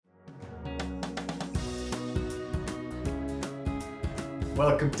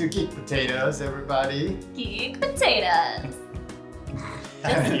Welcome to Geek Potatoes, everybody. Geek Potatoes.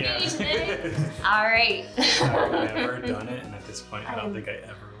 This is me today. All right. I've never done it, and at this point, I don't think I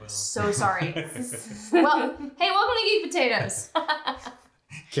ever will. So sorry. Well, hey, welcome to Geek Potatoes.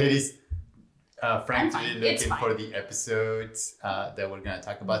 Katie's frantically It's looking fine. for the episodes that we're going to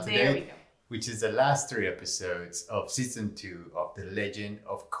talk about There we today, go. which is the last 3 episodes of season 2 of The Legend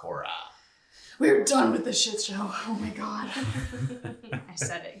of Korra. We're done with this shit show. Oh my god. I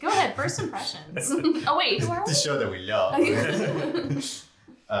said it. Go ahead. First impressions. Oh wait, who are The we? show that we love.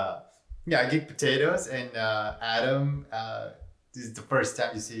 Yeah, Geek Potatoes, and Adam, this is the first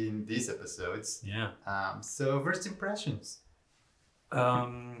time you've seen these episodes. Yeah. So first impressions.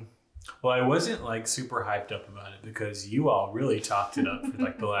 Well, I wasn't like super hyped up about it because you all really talked it up for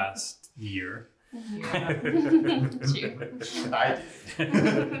like the last year. True. I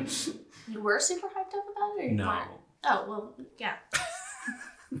did. You were super hyped up about it? Or you No. weren't? Oh, well, yeah.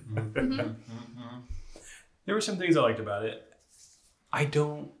 There were some things I liked about it. I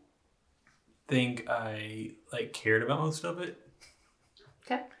don't think I like cared about most of it.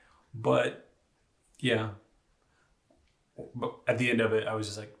 Okay. But yeah. But at the end of it, I was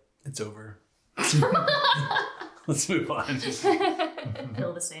just like, it's over. Let's move on. I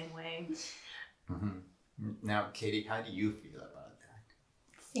feel the same way. Now, Katie, how do you feel about that?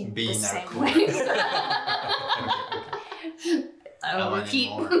 Think Being the our same cool. way. I I'll want repeat.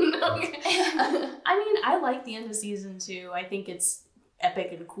 more. Okay. I mean, I like the end of season 2. I think it's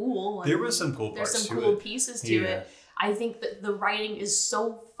epic and cool. And There was some cool there's parts some to cool it. pieces to Yeah. it. I think that the writing is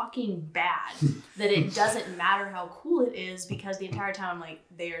so fucking bad that it doesn't matter how cool it is, because the entire time I'm like,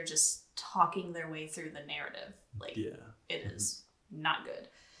 they are just talking their way through the narrative. Like, Yeah. it is not good.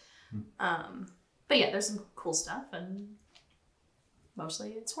 But yeah, there's some cool stuff, and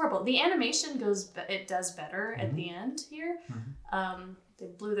mostly it's horrible. The animation does better at the end here. They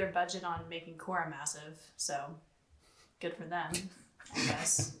blew their budget on making Korra massive, so good for them, I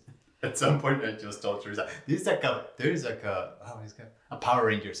guess. At some point, I just told Teresa, there's like a Power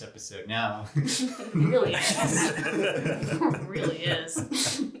Rangers episode now. It really is. It really is.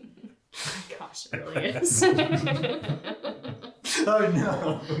 Gosh, it really is. Oh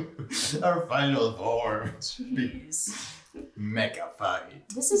no, our final form. Jeez. Mecha fight.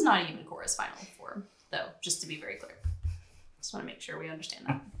 This is not even Korra's final form, though, just to be very clear. Just want to make sure we understand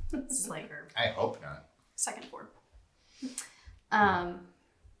that. This is like her I hope not. second form.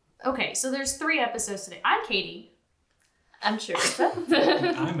 Okay, so there's 3 episodes today. I'm Katie. I'm sure.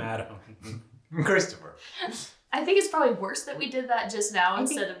 I'm Adam. Christopher. I think it's probably worse that we did that just now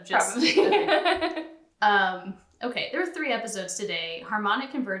instead of just. Probably. Okay. Okay, there are 3 episodes today: Harmonic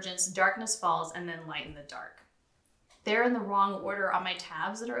Convergence, Darkness Falls, and then Light in the Dark. They're in the wrong order on my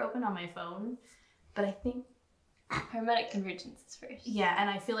tabs that are open on my phone, but I think, Harmonic Convergence is first. yeah, and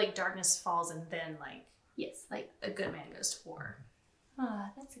I feel like Darkness Falls and then like Yes. A Good Man Goes to War.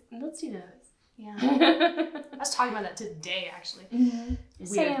 Let's do those. Yeah, I was talking about that today actually. Mm-hmm. Weird.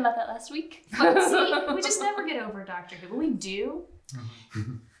 Saying about that last week. But see, we just never get over Doctor Who, but we do.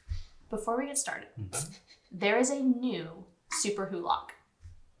 Before we get started, there is a new Super Who Lock.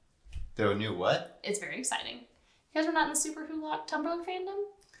 The new what? It's very exciting. You guys are not in the Super Who Lock Tumblr fandom?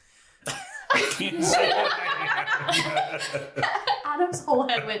 Adam's whole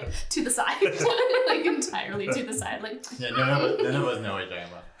head went to the side, like entirely to the side. Like, Yeah, none of us know what you're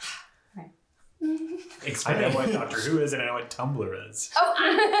talking about. Explain what Doctor Who is and I know what Tumblr is.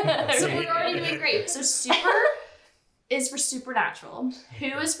 oh, so we're already doing great. So Super is for Supernatural,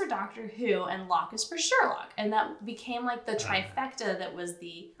 Who is for Doctor Who, and Lock is for Sherlock. And that became like the trifecta that was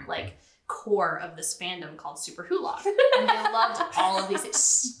the like core of this fandom called Super Who Lock. And they loved all of these things.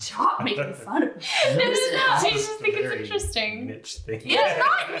 Stop making fun of me. No. I This just is think a it's very interesting. Niche thing. It's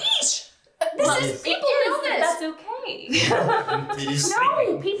not niche. People know this. That's okay. It is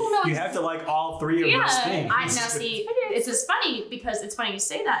No, people know. You have to like all 3 of those things. I now see. It's just funny because it's funny you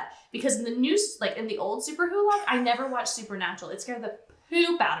say that, because in the news, like in the old Super Who Lock, I never watched Supernatural. It scared the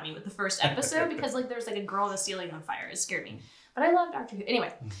poop out of me with the first episode because like there's like a girl in the ceiling on fire. It scared me. But I love Doctor Who.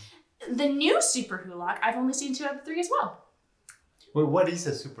 Anyway, the new Super Who Lock, I've only seen 2 out of 3 as well. Well, what is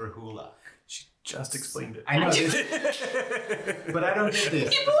a Super Hula? She just explained it. I know this, but I don't get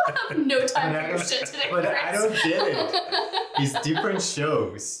this. People have no time But for your shit today. But I Chris. don't get it. It's different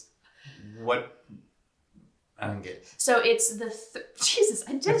shows. What? I don't get it. So it's the Jesus.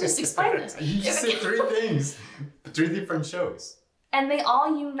 I did just explain this. You just said 3 things. 3 different shows. And they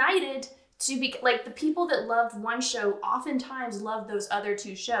all united to be like the people that loved one show oftentimes loved those other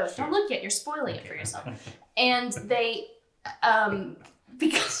 2 shows. Don't look yet, you're spoiling it for yourself. And they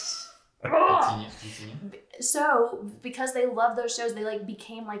because Continue. so because they love those shows, they like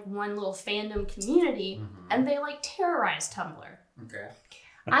became like one little fandom community, and they like terrorized Tumblr. Okay.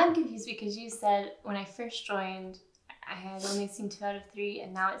 I'm confused because you said when I first joined, I had only seen 2 out of 3,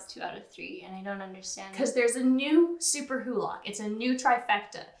 and now it's 2 out of 3, and I don't understand. Because there's a new Super Hulock. It's a new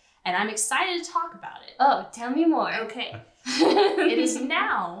trifecta, and I'm excited to talk about it. Oh, tell me more. Okay. It is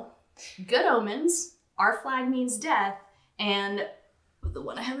now Good Omens, Our Flag Means Death, and the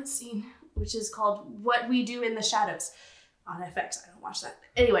one I haven't seen, which is called What We Do in the Shadows on FX. I don't watch that.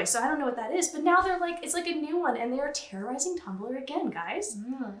 Anyway, so I don't know what that is, but now they're like, it's like a new one, and they're terrorizing Tumblr again, guys.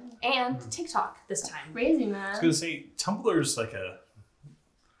 And TikTok this time. Crazy, I was man. gonna say Tumblr's like a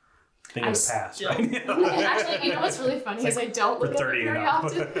thing of the past, still- right? Actually, you know what's really funny is I don't look for at 30 it very and up.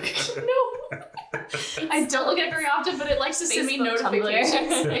 often. No. I don't look at it very often, but it likes to send me Facebook, notifications.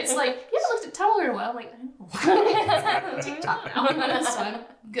 Tumblr. It's like, you haven't looked at Tumblr in a while. I'm like, I know. TikTok now. So I'm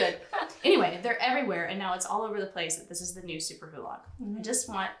good. Anyway, they're everywhere, and now it's all over the place that this is the new Super Hulock. I just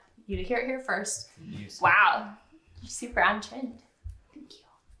want you to hear it here first. Wow. You're super on trend. Thank you.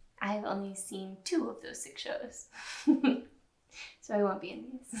 I've only seen 2 of those 6 shows. So I won't be in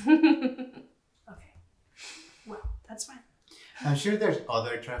these. Okay. Well, that's fine. I'm sure there's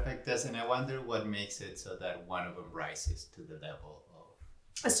other trifectas, and I wonder what makes it so that one of them rises to the level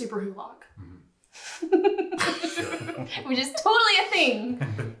of. A Super Hulock. Which is totally a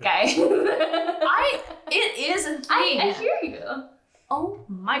thing, guy. It is a thing. I hear you. Oh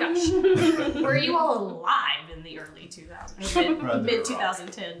my gosh. Were you all alive in the early 2000s? Mid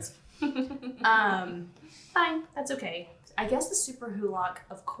 2010s? Fine, that's okay. I guess the Super Hulock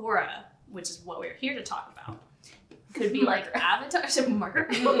of Korra, which is what we're here to talk about, could be like Avatar. Marker.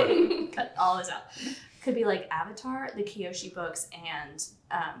 Cut all this out. Could be like Avatar, the Kyoshi books, and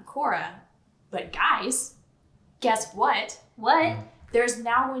Korra. But guys, guess what? What? There's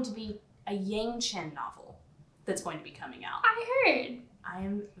now going to be a Yang Chen novel that's going to be coming out. I heard. I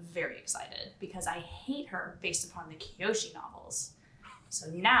am very excited because I hate her based upon the Kyoshi novels. So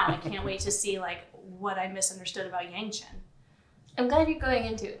now I can't wait to see like what I misunderstood about Yang Chen. I'm glad you're going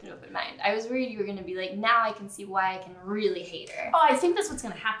into it with an open mind. I was worried you were going to be like, now I can see why I can really hate her. Oh, I think that's what's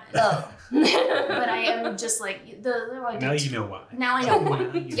gonna happen. Oh. But I am just like Now you know why. Now I know why.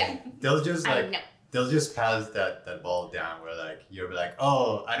 Now you Yeah, know. They'll just I like know. they'll just pass that ball down where like you're like,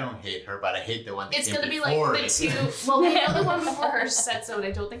 oh, I don't hate her, but I hate the one that It's came gonna be like before the it. 2. Well, we know the one before her said so, and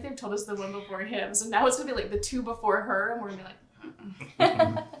I don't think they've told us the one before him. So now it's gonna be like the 2 before her, and we're gonna be like,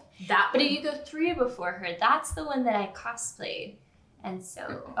 that. But one. if you go 3 before her, that's the one that I cosplayed. And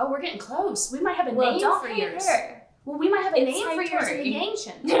so... Oh, we're getting close. We might have a Well, name don't for hate yours. her. Well, we might have a It's name my for yours in the turn. Yang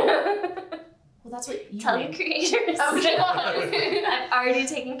Chen. Well, that's what you Tell the named. creators. Okay. I've already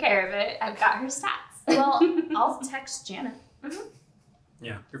taken care of it. I've got her stats. Well, I'll text Janet.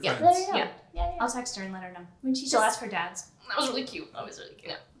 Yeah, you're Yeah. friends. Let her know. Yeah. Yeah. I'll text her and let her know. When she She'll just... ask her dad's. That was really cute. That was really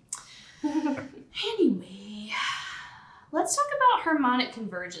cute. Anyway, let's talk about harmonic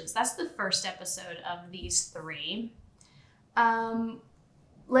convergence. That's the first episode of these 3.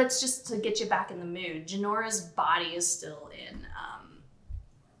 Let's just to get you back in the mood. Janora's body is still in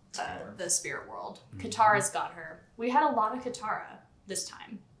the spirit world. Katara's got her. We had a lot of Katara this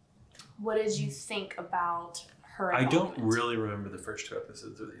time. What did you think about her? I don't involvement? really remember the first 2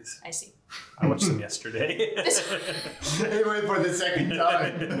 episodes of these. I see. I watched them yesterday. Anyway, for the second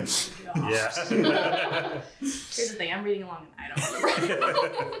time. Yeah. Here's the thing. I'm reading along and I don't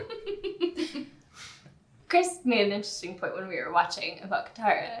remember. Chris made an interesting point when we were watching about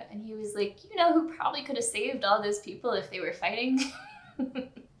Katara, and he was like, you know who probably could have saved all those people if they were fighting?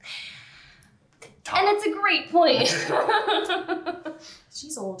 And it's a great point.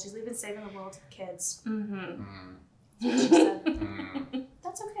 She's old. She's leaving saving the world to the kids. Mm-hmm. She said. Mm.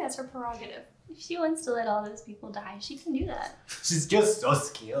 That's okay. That's her prerogative. If she wants to let all those people die, she can do that. She's just so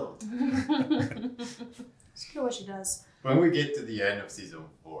skilled. Just do what she does. When we get to the end of season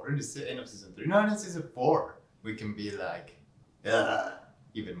 4, it's the end of season 3. No, season 4. We can be like,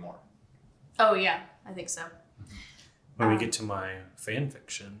 even more. Oh yeah, I think so. When we get to my fan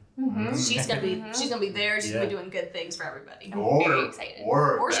fiction, Mm-hmm. She's gonna be. She's gonna be there. She's gonna Yeah. be doing good things for everybody. I'm very excited.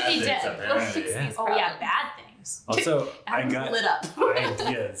 Or bad she'll be things, dead. apparently. Yeah. Oh yeah, bad things. also I I'm got lit up.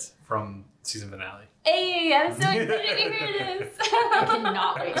 ideas from season finale. Hey, I'm so excited to hear this. I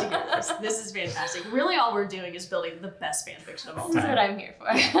cannot wait to hear this. This is fantastic. Really, all we're doing is building the best fan fiction of all This is time. what I'm here for.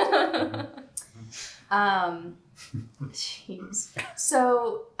 Jeez.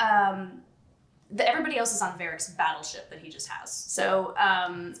 So, everybody else is on Varric's battleship that he just has. So,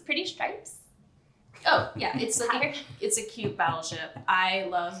 It's pretty stripes. oh yeah, it's a cute battleship. I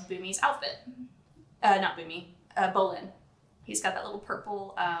love Boomy's outfit. Not Boomy. Bolin. He's got that little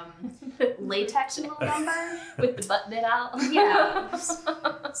purple latex number. With the butt bit out. Yeah.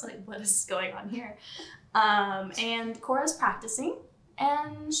 It's like, what is going on here? And Korra's practicing,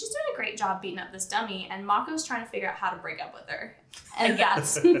 and she's doing a great job beating up this dummy, and Mako's trying to figure out how to break up with her. And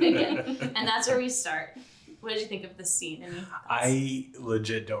and that's where we start. What did you think of this scene? Any thoughts? I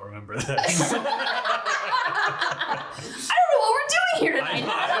legit don't remember that. I don't know what we're doing here tonight.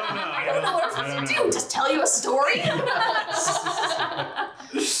 I don't know what we're supposed to do. Just tell you a story?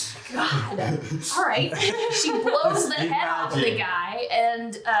 God. All right. She blows the head off the guy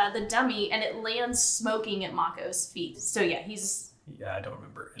and the dummy, and it lands smoking at Mako's feet. So yeah, he's... Yeah, I don't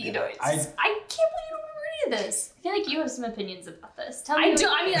remember. You know, I can't believe you don't remember any of this. I feel like you have some opinions about this. Tell me. I was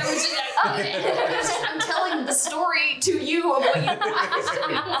just I'm telling the story to you of what you watched.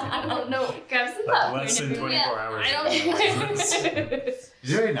 I don't know. Grab some popcorn. Less than 24 hours. I don't.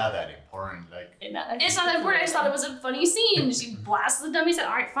 It's really not that important. Like, It's not that important. I just thought it was a funny scene. She blasts the dummy. Said,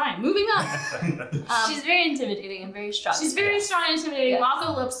 "All right, fine, moving on." She's very intimidating and very strong. She's very strong and intimidating. Yes.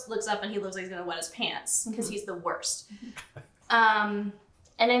 Mako looks up and he looks like he's gonna wet his pants because he's the worst. And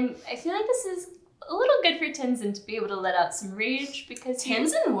I feel like this is a little good for Tenzin to be able to let out some rage because he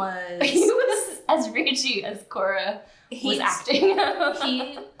was as ragey as Korra was acting.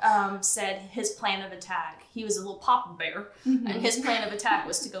 He said his plan of attack. He was a little papa bear, and his plan of attack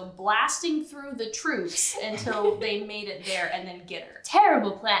was to go blasting through the troops until they made it there and then get her.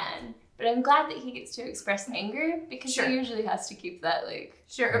 Terrible plan. But I'm glad that he gets to express anger because Sure. he usually has to keep that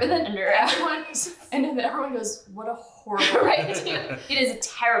Sure, but then under everyone, and then everyone goes, "What a horrible right. It is a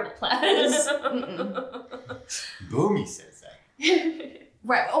terrible plan. Boomy says that.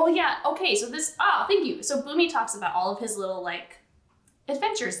 Right. Oh yeah. Okay. So this. Oh, thank you. So Boomy talks about all of his little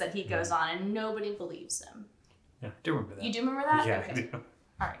adventures that he goes on, and nobody believes him. Yeah, I do remember that. You do remember that? Yeah, Okay. I do.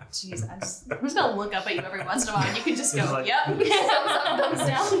 All right. Jeez, I'm just gonna look up at you every once in a while, and you can just go, It's like- "Yep." Thumbs up, thumbs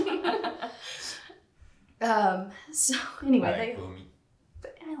down. So anyway, I like Boomy.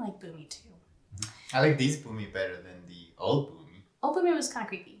 I like Boomy too. I like these Boomy better than the old Boomy. Old Boomy was kind of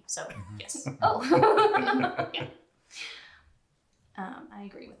creepy. So yes. Oh. Yeah. I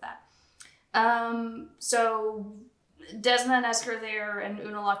agree with that. So Desna and Esker there, and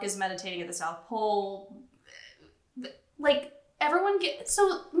Unalaq is meditating at the South Pole. Everyone gets...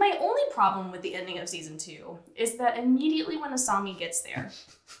 So my only problem with the ending of season 2 is that immediately when Asami gets there,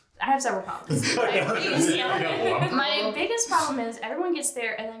 I have several problems. My biggest problem is everyone gets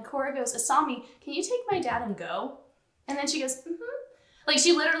there, and then Korra goes, "Asami, can you take my dad and go?" And then she goes, "Mm-hmm."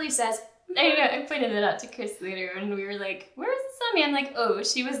 She literally says, I pointed it out to Chris later and we were like, "Where is Asami?" I'm like, "Oh,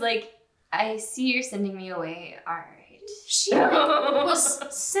 she was like, I see you're sending me away. All right." she was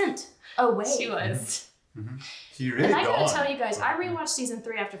sent away. She was. She really And I gotta gone. tell you guys, I rewatched season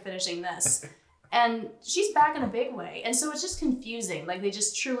 3 after finishing this, and she's back in a big way. And so it's just confusing. They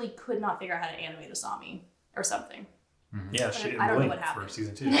just truly could not figure out how to animate Asami or something. Yeah, she didn't I don't know blink what happened. for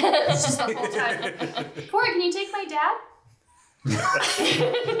season 2. It's just the whole time. Korra, can you take my dad?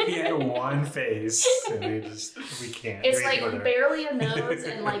 He had one face, and we can't. It's We go there. barely a nose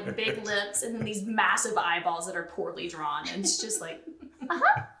and big lips and then these massive eyeballs that are poorly drawn. And it's just And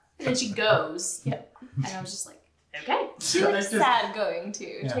then she goes. Yep. And I was just like, okay. She looked sad going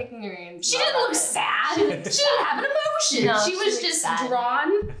too, Yeah. taking the reins. She didn't look sad. She didn't have an emotion. No, she she was looked just sad.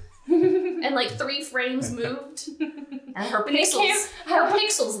 drawn and 3 frames moved. And her When they pixels, her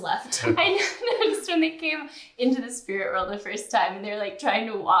pixels left. I noticed when they came into the spirit world the first time and they're trying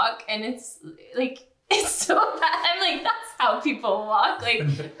to walk and it's so bad. I'm like, that's how people walk. I'm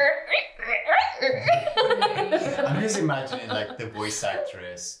just imagining the voice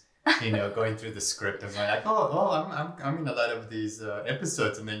actress, going through the script and going I'm in a lot of these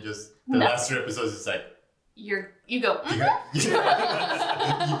episodes, and then just the last 3 episodes is like You go. you do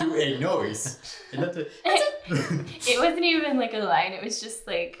a noise. And that's it. It wasn't even a line. It was just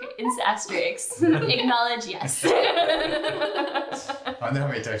it's asterisks. Acknowledge yes. I wonder how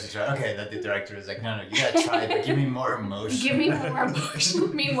many times you try. Okay, that the director is like, no, you gotta try it, but give me more emotion. Give me more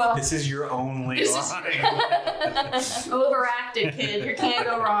emotion. Meanwhile, This is your only This is- line. overacted, kid. You can't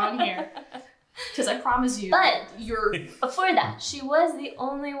go wrong here. Because I promise you, But- you're... Before that, she was the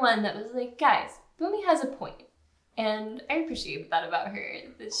only one that was like, guys, Boomy has a point. And I appreciate that about her.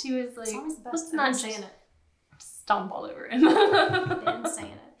 That she was like, It's always the best. let's I'm not saying just it. stomp all over him. Been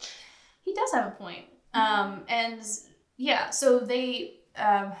saying it. He does have a point. And yeah, so they...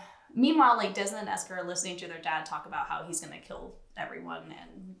 meanwhile, Desna and Esker are listening to their dad talk about how he's going to kill everyone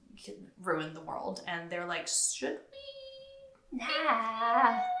and ruin the world. And they're like, should we?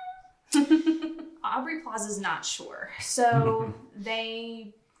 Nah. Aubrey Plaza's not sure. So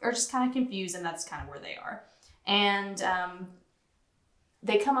they are just kind of confused, and that's kind of where they are. And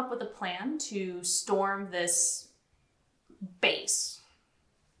they come up with a plan to storm this base,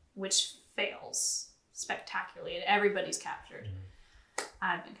 which fails spectacularly, and everybody's captured.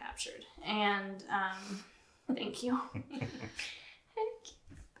 I've been captured, and thank you.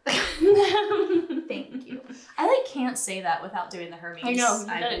 Thank you. I can't say that without doing the Hermes. I know.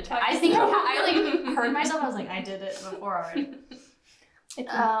 I think I heard myself. I was like, I did it before already.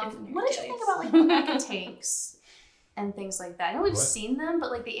 What did you think about mecha tanks and things like that? I know we've seen them,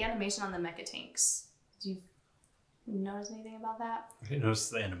 but the animation on the mecha tanks. Do you notice anything about that? I didn't notice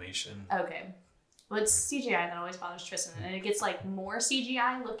the animation. Okay. Well, it's CGI that always bothers Tristan, and it gets more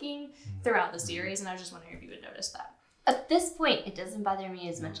CGI looking throughout the series, and I was just wondering if you would notice that. At this point, it doesn't bother me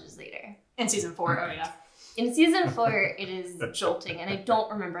as much as later. In season 4, oh yeah. In season 4, it is jolting, and I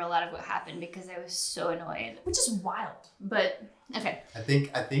don't remember a lot of what happened because I was so annoyed. Which is wild, but okay. I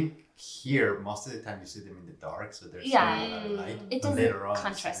think here most of the time you see them in the dark, so there's not a lot of light. It doesn't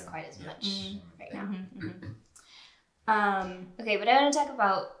contrast quite as much right now. Okay, but I want to talk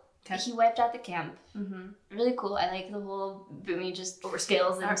about he wiped out the camp. Really cool. I like the whole Boomy just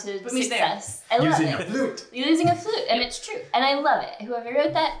scales into success. I love it. Using a flute, and it's true. And I love it. Whoever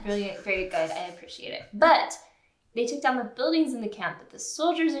wrote that, brilliant, very good. I appreciate it. But they took down the buildings in the camp, but the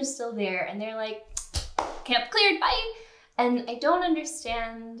soldiers are still there, and they're like, camp cleared, bye. And I don't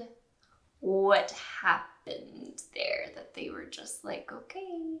understand what happened there, that they were just like,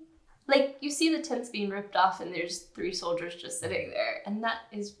 okay. You see the tents being ripped off and there's 3 soldiers just sitting there. And that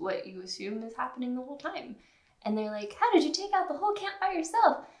is what you assume is happening the whole time. And they're like, how did you take out the whole camp by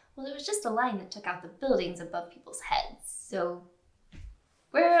yourself? Well, it was just a line that took out the buildings above people's heads. So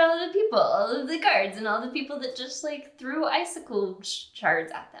where are all the people, all of the guards, and all the people that just threw icicle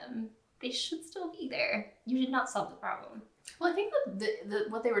shards at them? They should still be there. You did not solve the problem. Well, I think that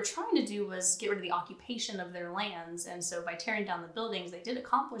what they were trying to do was get rid of the occupation of their lands, and so by tearing down the buildings, they did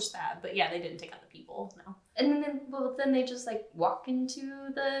accomplish that. But yeah, they didn't take out the people. No. And then they just walk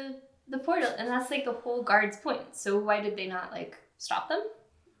into the portal, and that's the whole guard's point. So why did they not stop them?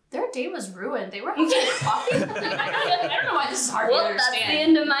 Their day was ruined. They were having coffee. I don't know why this is hard to understand. Well, that's the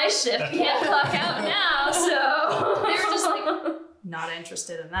end of my shift. Can't clock out now, so they were just not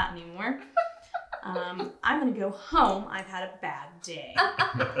interested in that anymore. I'm gonna go home. I've had a bad day.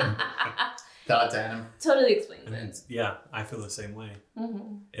 Thoughts, Adam? Totally explains it. Yeah, I feel the same way.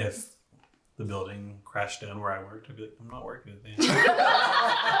 If the building crashed down where I worked, I'd be like, I'm not working today.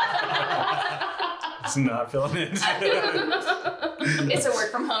 Just not feeling it. It's a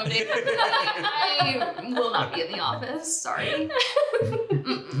work from home day. I will not be in the office. Sorry.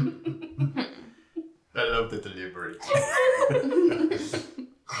 I love the delivery.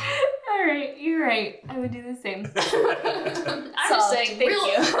 All right, you're right. I would do the same. I'm just saying, real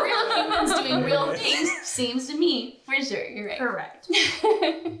humans doing real things seems to me. For sure, you're right. Correct.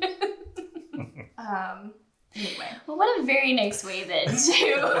 Anyway. Well, what a very nice way then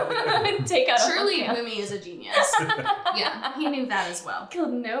to take out Truly, Boomy is a genius. Yeah, he knew that as well.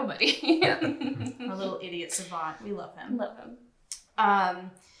 Killed nobody. Yeah. A little idiot savant. We love him. Love him.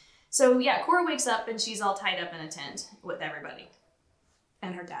 So yeah, Cora wakes up and she's all tied up in a tent with everybody.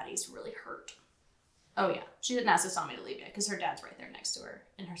 And her daddy's really hurt. Oh yeah, she didn't ask Asami to leave yet because her dad's right there next to her,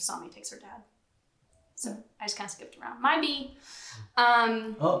 and her Asami takes her dad. So I just kind of skipped around. My B.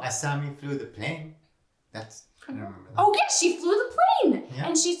 Asami flew the plane. I don't remember that. Oh yeah, she flew the plane, yeah.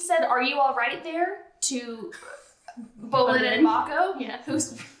 And she said, "Are you all right there?" To Bolin and Mako. Yeah.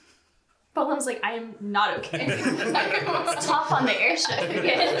 Bolin's like, "I am not okay." Top on the airship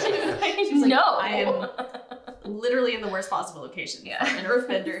again. She's like, no, I am literally in the worst possible location. Yeah. An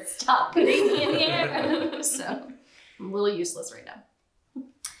earthbender. Stop putting me in the air. So I'm a little useless right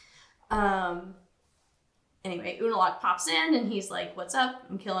now. Anyway, Unalaq pops in and he's like, "What's up?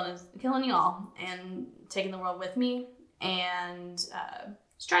 I'm killing y'all and taking the world with me." And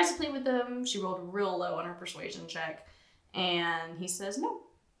she tries to plead with him. She rolled real low on her persuasion check, and he says no.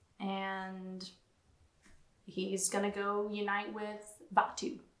 And he's gonna go unite with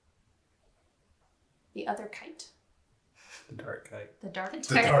Vaatu, the other kite. The dark kite. The dark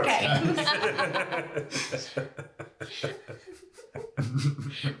kite.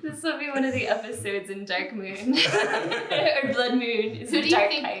 This will be one of the episodes in Dark Moon. Or Blood Moon is the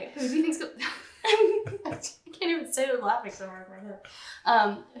dark kite. Who do you think's I can't even say it without laughing so hard right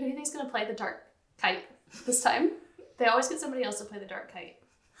now. Who do you think's gonna play the dark kite this time? They always get somebody else to play the dark kite.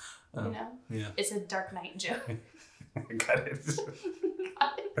 You know? Yeah. It's a Dark Knight joke. Got it.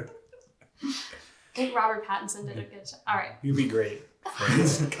 I think Robert Pattinson did a good job. All right. You'd be great for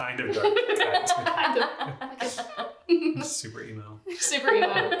this kind of dark kite. Super emo. Super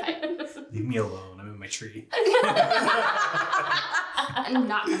emo kite. Leave me alone. I'm in my tree. I'm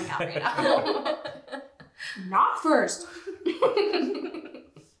not coming out right now. Not first.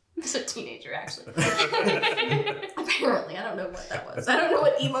 It's a teenager, actually. Apparently, I don't know what that was. I don't know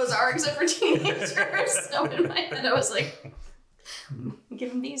what emos are except for teenagers. So in my head, I was like,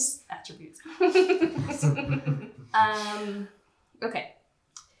 give him these attributes. Okay.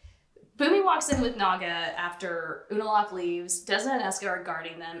 Boomy walks in with Naga after Unalaq leaves. Desna and Eska are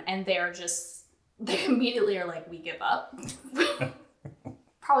guarding them, and they immediately are like, we give up.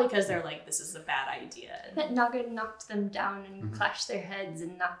 Probably because they're like, this is a bad idea. But Naga knocked them down and clashed their heads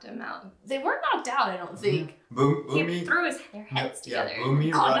and knocked them out. They weren't knocked out, I don't think. Boomy. He threw their heads together. Yeah,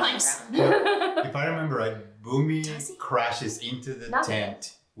 Boomy. Oh, nice. If I remember right, Boomy Does he? crashes into the Naga.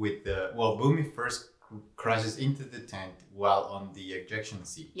 tent with the. Well, Boomy first crashes into the tent while on the ejection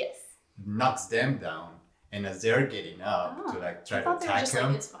seat, Yes. knocks them down, and as they're getting up Oh, to like try I to thought they were attack just him,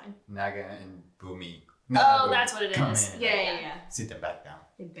 like, it's fine. Naga and Boomy. Oh, that's what it come is. in and, Yeah. sit them back down.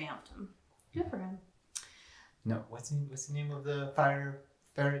 They bamped him. Good for him. No, what's the name of the fire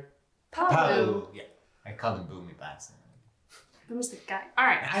ferret? Pabu. Yeah, I called him Boomy by accident. Who's the guy? All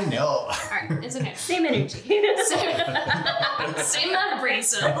right. I know. All right. It's okay. Same energy. Same amount of brain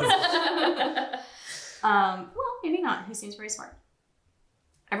cells. Well, maybe not. He seems very smart.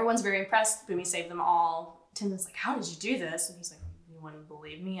 Everyone's very impressed. Boomy saved them all. Tenzin's like, how did you do this? And he's like, you wouldn't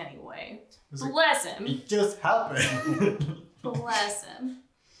believe me anyway. It's like, Bless him. it just happened. Bless him.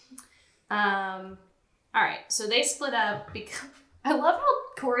 All right. So they split up because I love how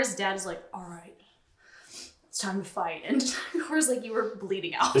Korra's dad is like, all right, it's time to fight. And Korra's like, you were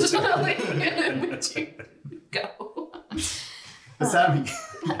bleeding out. Like, would you go? Asami.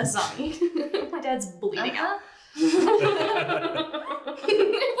 Asami. My dad's bleeding out. Uh-huh.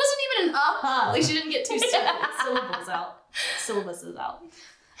 It wasn't even an like she didn't get two syllables out. Syllabuses out.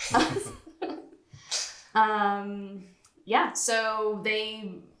 Yeah, so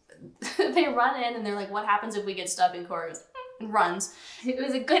they run in and they're like, what happens if we get stuck? And Korra goes, and runs. It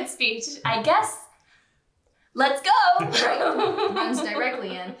was a good speech. I guess. Let's go. Runs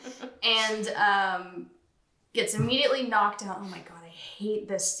directly in and gets immediately knocked out. Oh my god, I hate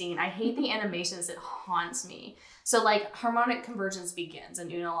this scene. I hate the animations. It haunts me. So like harmonic convergence begins and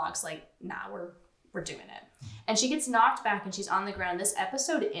Unalaq's like, nah, we're doing it. And she gets knocked back and she's on the ground. This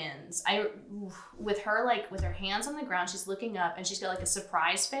episode ends with her like with her hands on the ground. She's looking up and she's got like a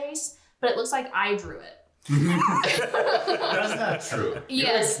surprise face, but it looks like I drew it. That's not true.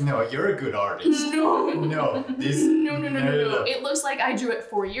 Yes. You're a good artist. No. No. This. No. It looks like I drew it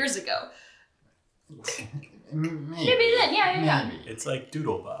 4 years ago. Maybe then, yeah. Maybe. It's like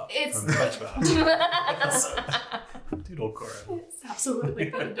Doodle Bob It's- from SpongeBob. Doodle Korra. It's absolutely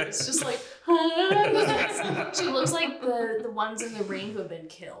what it is. Just like she looks like the ones in the ring who have been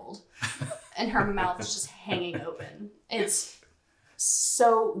killed, and her mouth is just hanging open. It's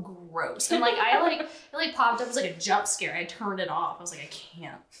so gross. And like it popped up as like a jump scare. I turned it off. I was like, I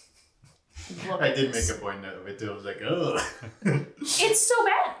can't. Look I at did this. make a point of it too. I was like, oh. It's so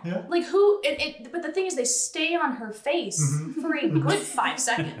bad. Yeah. Like but the thing is, they stay on her face for a good 5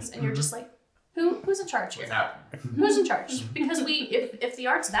 seconds, and you're just like, who's in charge here? What's happening? Who's in charge? Because if the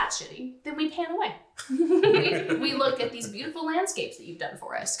art's that shitty, then we pan away. we look at these beautiful landscapes that you've done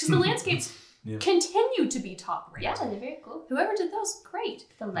for us, because the landscapes Yeah. continue to be top rated. Yeah, they're very cool. Whoever did those, great,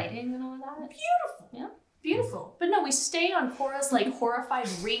 The lighting and all that. beautiful, Yeah. beautiful. But no, we stay on Korra's like horrified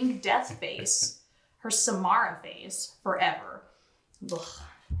ring death face, her Samara face forever. Ugh.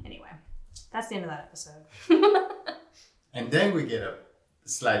 Anyway, that's the end of that episode. And then we get a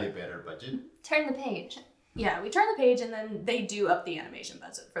slightly better budget. Turn the page. Yeah, we turn the page and then they do up the animation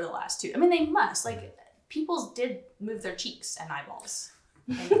budget for the last two. I mean, they must. Like, people did move their cheeks and eyeballs.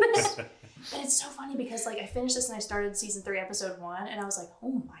 But it's so funny because, like, I finished this and I started season 3, episode 1, and I was like,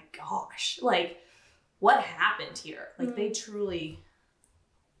 oh my gosh. Like, what happened here? Like, they truly...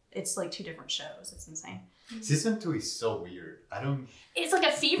 It's like 2 different shows. It's insane. Season 2 is so weird. It's like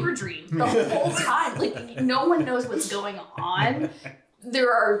a fever dream the whole time. Like, no one knows what's going on.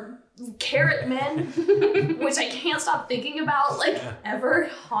 There are carrot men, which I can't stop thinking about, like, ever.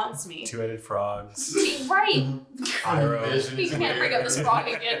 Haunts me. 2-headed frogs. Right. Pyro. We can't bring up this frog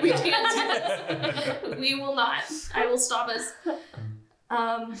again. We can't do this. We will not. I will stop us.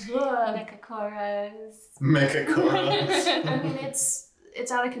 Mecha-Korras. Mecha-Korra. I mean, it's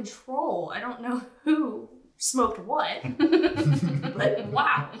out of control. I don't know who smoked what, but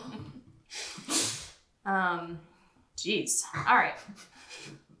wow. Jeez. All right.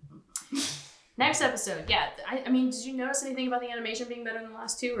 Next episode, yeah. I mean, did you notice anything about the animation being better than the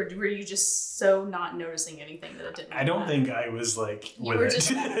last two, or were you just so not noticing anything that it didn't? I don't think I was like You were just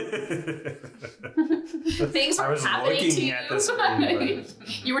things were happening to you. At the screen,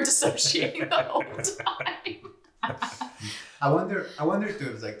 You were dissociating the whole time. I wonder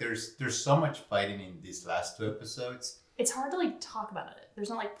too if like there's so much fighting in these last two episodes. It's hard to like talk about it. There's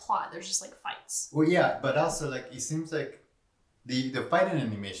not like plot. There's just like fights. Well, yeah, but also like it seems like the fighting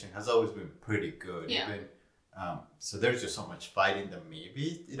animation has always been pretty good. Yeah. Even, so there's just so much fighting that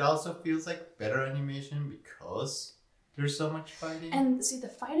maybe it also feels like better animation because there's so much fighting. And see, the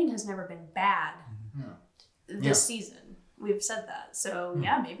fighting has never been bad this season. We've said that. So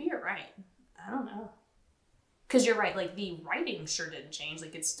yeah, maybe you're right. I don't know. Because you're right. Like the writing sure didn't change.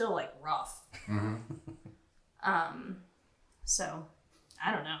 Like it's still like rough. So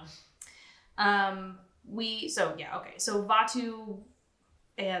I don't know. So Vaatu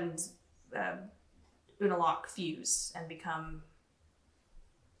and Unalaq fuse and become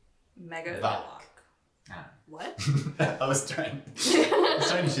Mega Unalaq. What? I was trying to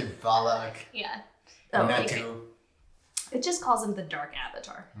say Valak. Yeah. Oh, Natu. It just calls him the Dark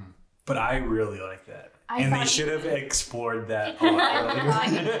Avatar. But I really like that. I And they thought should have explored that a lot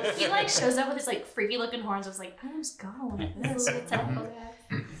earlier. He like shows up with his like freaky looking horns. I was like, I just got like this.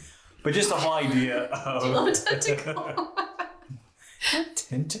 But just the whole idea Do you love a of tentacle?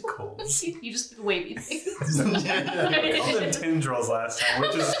 tentacles. You just wavy things. I called them tendrils last time,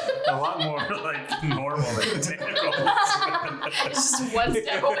 which is a lot more like normal than tentacles. It's just one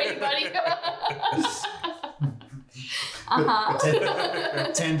step away, buddy.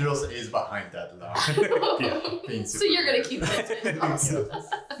 Tendrils is behind that law. Yeah. So you're gonna keep it.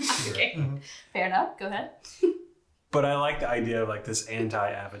 Okay, fair enough. Go ahead. But I like the idea of like this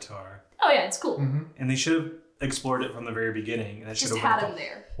anti-Avatar. Oh yeah, it's cool. And they should have explored it from the very beginning. And that Just should had have him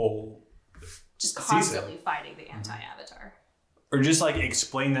there, whole just season. constantly fighting the anti-Avatar. Or just like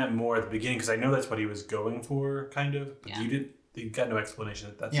explain that more at the beginning, because I know that's what he was going for, kind of. But Yeah. you got no explanation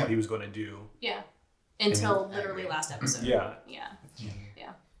that that's Yeah. what he was going to do. Yeah, until literally last episode. Yeah. Yeah.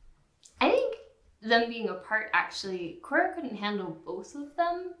 I think them being apart, actually, Korra couldn't handle both of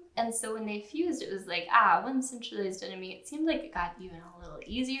them. And so when they fused, it was like, one centralized enemy. It seemed like it got even a little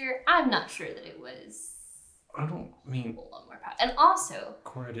easier. I'm not sure that it was I don't mean a lot more power. And also,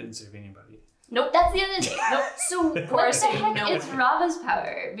 Korra didn't save anybody. Nope. that's the other thing. Nope. So What Korra the saved heck no is one. Rava's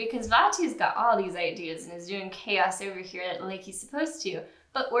power? Because Vatu's got all these ideas and is doing chaos over here like he's supposed to.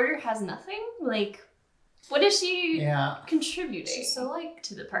 But Order has nothing? Like, what is she contributing She's so like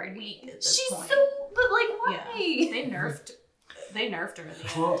to the party? weak at this She's point. but like, why? Yeah. They nerfed her in the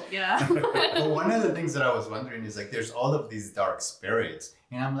end. Well, Yeah. well, one of the things that I was wondering is like, there's all of these dark spirits,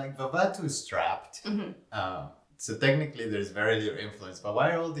 and I'm like, Vavatu is trapped. So technically, there's very little influence. But why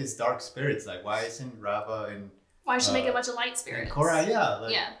are all these dark spirits? Like, why isn't Rava and Why should make a bunch of light spirits? Korra?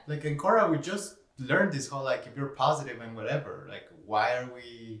 Yeah. Like in Korra, we just learned this whole like, if you're positive and whatever, like, why are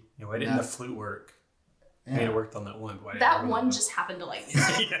we? Yeah, why didn't the flute work? I mean, it worked on that one. But why didn't That everyone one work? just happened to like.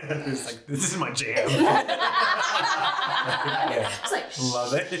 Yeah, it's like, this is my jam. Yeah. It's like.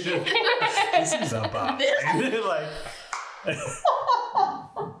 Love it. This is a bop. And then, like,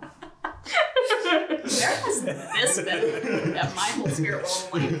 Where has this been? That my whole spirit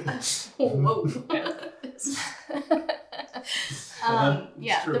world whoa.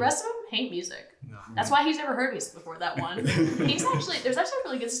 Yeah, true. the rest of them hate music. no. That's why he's never heard music before that one. There's actually a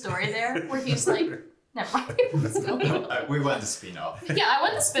really good story there where he's like, never mind. We want the spin-off. Yeah, I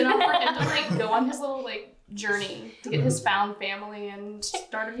want the spin-off for him to like go on his little like journey to get his found family and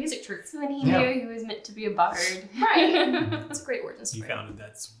start a music troupe. So when he knew he was meant to be a bard. Right. It's a great origin You story. founded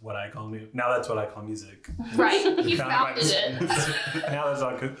that's what I call music. Now that's what I call music. Right. He Founded by founded this- it. Now that's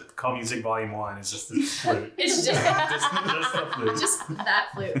what I could call music volume 1. It's just the flute. It's just just the flute. just that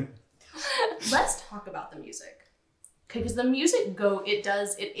flute. Let's talk about the music. Because the music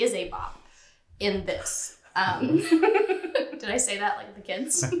it is a bop in this. Did I say that like the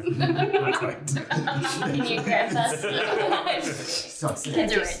kids? Not quite. Can you grab us? Kids are right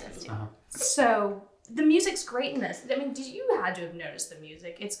in this too. So the music's great in this. I mean, you had to have noticed the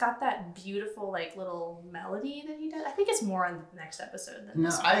music. It's got that beautiful like little melody that he does. I think it's more on the next episode than No,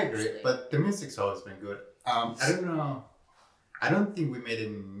 this one, I agree, actually. but the music's always been good. I don't know. I don't think we made any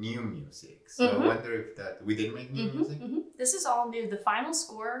new music, so I wonder if that we did make new music. This is all new. The final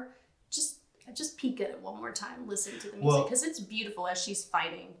score, just peek at it one more time. Listen to the music Well- because it's beautiful as she's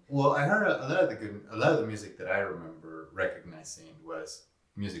fighting. Well, I heard a lot of the music that I remember recognizing was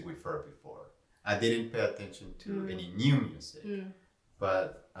music we've heard before. I didn't pay attention to any new music,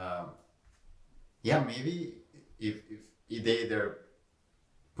 but yeah, maybe if they either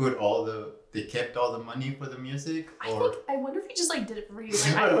they kept all the money for the music, I wonder if he just like did it for you.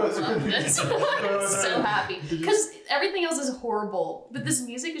 Like, I I was love gonna this. say- I'm so happy because everything else is horrible, but this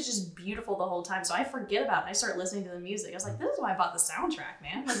music is just beautiful the whole time. So I forget about it. I start listening to the music. I was like, this is why I bought the soundtrack,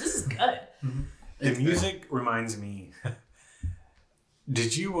 man. Like, this is good. The music reminds me.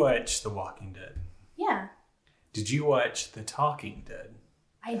 Did you watch The Walking Dead? Yeah, Did you watch The Talking Dead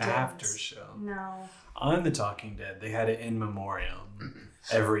I did. after show? No, On The Talking Dead, they had it in memoriam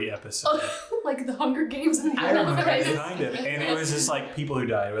every episode. like the Hunger Games. And the I remember Kind it. of, and it was just like people who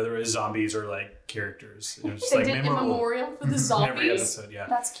died, whether it was zombies or like characters. It was just They like did in memorable. memoriam for the Every zombies. episode, yeah.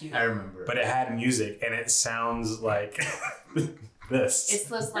 That's cute. I remember. But it had music, and it sounds like this. It's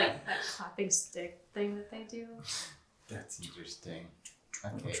this like that clapping stick thing that they do. That's interesting.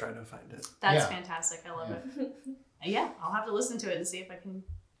 I'm Okay. trying to find it. That's Yeah. fantastic. I love it. Yeah, I'll have to listen to it and see if I can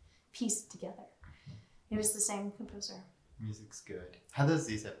piece it together. It was the same composer. Music's good. How does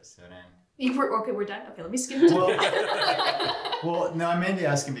this episode end? We're done. Okay, let me skip to Well, no, I'm mainly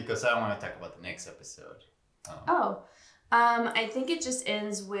asking because I want to talk about the next episode. I think it just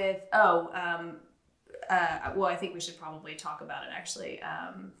ends with well, I think we should probably talk about it actually.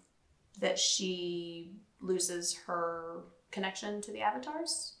 That she loses her connection to the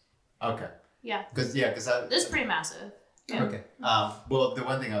avatars. Okay. Yeah, Because this is pretty massive. Yeah. Okay. Well, the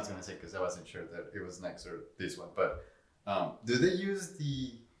one thing I was gonna say, because I wasn't sure that it was next or this one, but do they use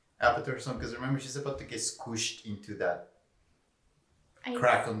the Avatar song? Because remember, she's about to get squished into that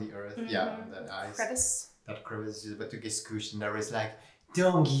crack on the earth. Yeah, that ice. Crevice. That crevice. She's about to get squished, and there is like,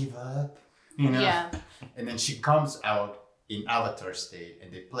 "Don't give up," you know. Yeah. And then she comes out in Avatar state,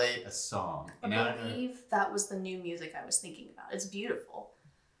 and they play a song. And I I don't know, believe that was the new music I was thinking about. It's beautiful.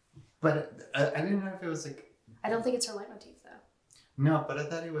 but I didn't know if it was like. I don't think it's her leitmotif though. No, but I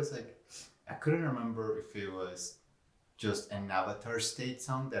thought it was like, I couldn't remember if it was just an Avatar state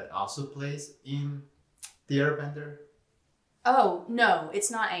song that also plays in the Airbender. Oh no,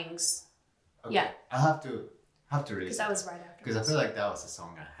 it's not Aang's. Okay. Yeah. I'll have to really. Because that was right after. Because I feel like that was a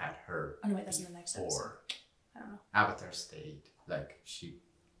song I had heard. Oh no, wait, that's in the next episode. Before I don't know. Avatar state, like she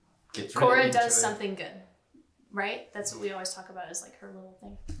gets. Korra really into does it. something good, right? That's what we always talk about is like her little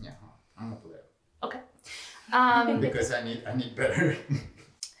thing. Yeah, I'm gonna play it Because because I need better.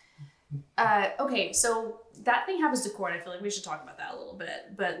 okay, so that thing happens to Korra. I feel like we should talk about that a little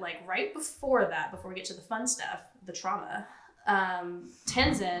bit. But like right before that, before we get to the fun stuff, the trauma,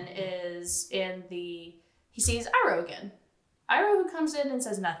 Tenzin is in the. He sees Iroh again. Iroh who comes in and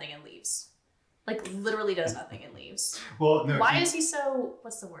says nothing and leaves. Like literally does nothing and leaves. Well, no. Why is he so?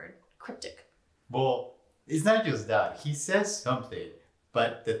 What's the word? Cryptic. Well, it's not just that. He says something,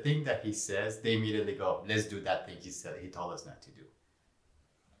 but the thing that he says, they immediately go, "Let's do that thing he said. He told us not to do."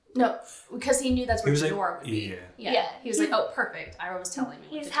 No, because he knew that's He what was Jinora like, would be. yeah. Yeah. He was like, "Oh, perfect." Iroh was telling me.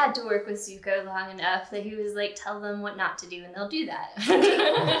 He's what had to work with Zuko long enough that he was like, tell them what not to do and they'll do that.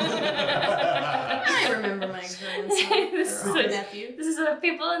 I remember my experience This with my is- nephew. This is what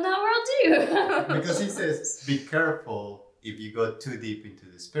people in that world do. Because he says, "Be careful if you go too deep into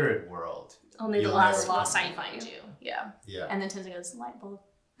the spirit world." Only the You'll last never one find Sign find you. Yeah. Yeah. And then Tenzin goes, light bulb.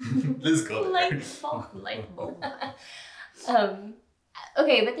 Let's go there. Light bulb. Light bulb.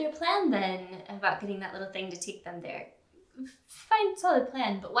 Okay, but their plan then about getting that little thing to take them there. Fine, solid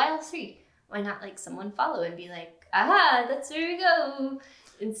plan, but why all three? Why not like someone follow and be like, aha, that's where we go,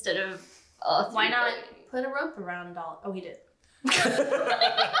 instead of all three Why not going. put a rope around all? Oh, he did.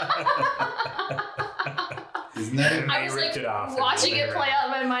 Isn't that I was ripped like it off and watching put it it play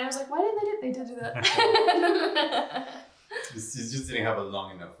around. out in my mind. I was like, why didn't they do? They did do that. He just didn't have a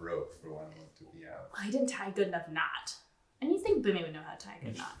long enough rope for one of them to be out. Well, he didn't tie a good enough knot. And you think Boomy would know how to tie a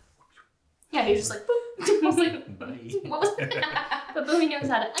good knot? Yeah, he was just like, boop. I was like, Bye. what was But Boomy knows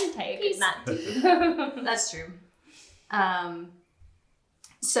how to untie a good knot too. That's true.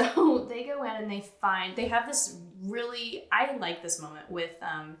 So they go in and they have this really, I like this moment with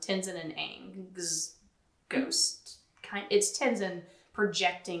Tenzin and Aang's ghost. It's Tenzin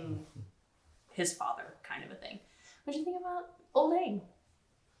projecting his father, kind of a thing. What do you think about old Aang?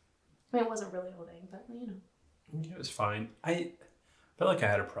 I mean, it wasn't really old Aang, but you know. It was fine. I felt like I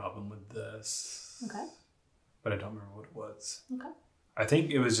had a problem with this. Okay. But I don't remember what it was. Okay. I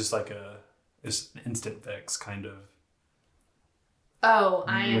think it was just like just an instant fix kind of. Oh,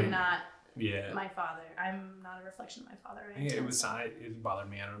 I am Mm. not Yeah. my father. I'm not a reflection of my father. I am It Tenzin. was. It bothered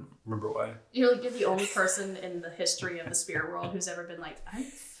me. I don't remember why. You're the only person in the history of the spirit world who's ever been like, I'm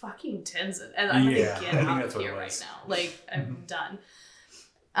fucking Tenzin, and I'm Yeah, gonna I get think out that's of what here it right was. now. Like, I'm done.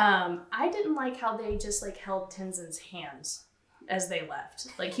 I didn't like how they just like held Tenzin's hands. as they left.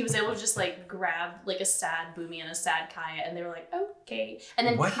 Like he was able to just like grab like a sad Boomy and a sad Kaya, and they were like, okay. And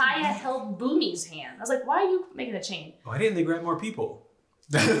then Kaya held Boomy's hand. I was like, why are you making a chain? Why didn't they grab more people?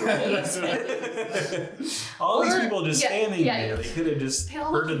 All these people just standing there. They could have just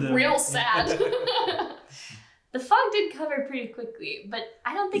herded them. Real sad. The fog did cover pretty quickly, but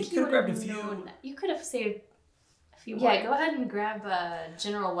I don't think you would have grabbed a few. known that. You could have saved a few more. Yeah, go ahead and grab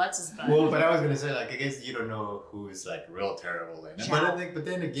General What's-his butt. Well, but I was gonna say, like, I guess you don't know who's like real terrible in it. But I think, but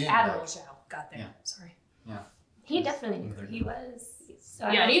then again, Admiral like, Zhao got there. Yeah. Sorry. Yeah. He definitely knew who he was. So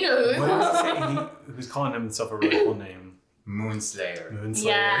Yeah, he knew who he What was. does it say? He was calling himself a really cool name. Moonslayer. Moonslayer.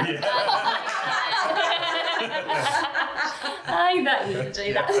 Yeah. I thought you'd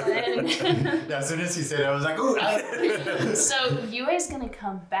enjoy that one. As soon as he said it, I was like, ooh. So Yue's gonna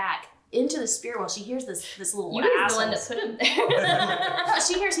come back into the spirit world. She hears this little You were the asshole. one that put him there.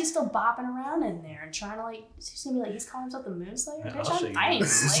 She hears he's still bopping around in there and trying to like. She's gonna be like, he's calling himself the Moonslayer. Yeah, Bitch, I'll show you I ain't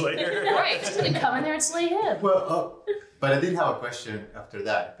Moonslayer. Slayer. Right? She's gonna come in there and slay him. Well, but I did have a question after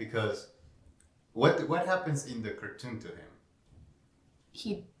that because what happens in the cartoon to him?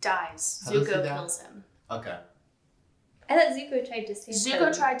 He dies. How does he Zuko die? kills him. Okay. I thought Zuko tried to save him.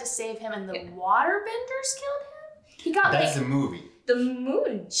 Zuko tried to save him, and the waterbenders killed him. He got That's like the movie. The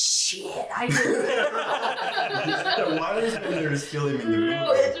moon. shit. I didn't. The waterbenders kill him in the movie.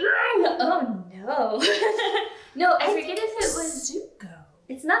 Oh no. No, I forget if it was. Zuko.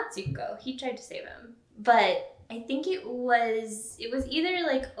 It's not Zuko. He tried to save him, but I think it was either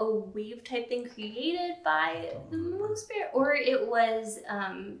like a wave type thing created by the moon spirit, or it was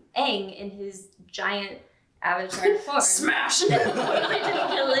Aang in his giant avatar form. Smash. That totally didn't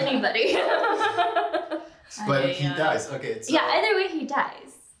kill anybody. But he dies. Okay. So, Yeah, either way he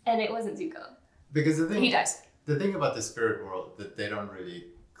dies, and it wasn't Zuko. Because the He thing, dies. the thing about the spirit world that they don't really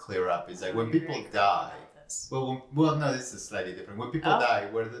clear up is like when people die. Well, no, this is slightly different. When people die,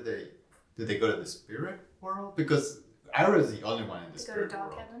 where do they go to the spirit world? Because Iroh is the only one in the Go to spirit dog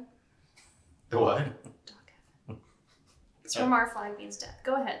world. heaven. The what? Dog heaven. It's from Our Flag Means Death.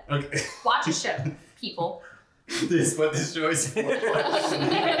 Go ahead. Okay. Watch a show, people. This is what this show is for.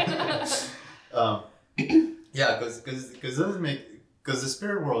 Yeah, because the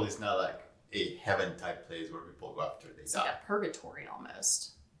spirit world is not like a heaven type place where people go after they It's die. like a purgatory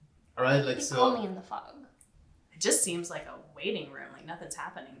almost. All right, like It's so. only in the fog. It just seems like a waiting room, like nothing's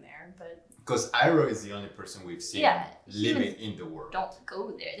happening there. But Because Iroh is the only person we've seen living in the world. Don't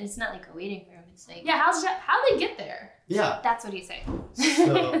go there. It's not like a waiting room. It's like yeah, how they get there? Yeah. that's what he's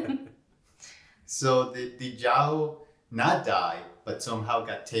saying. So did Zhao not die, but somehow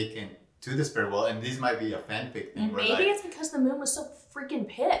got taken to the spirit world? And this might be a fanfic thing. Where Maybe like, it's because the moon was so freaking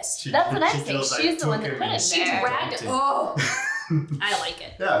pissed. That's what I'm she saying. just, She's the took one that him put and him She there. dragged it. dumped him. Oh, I like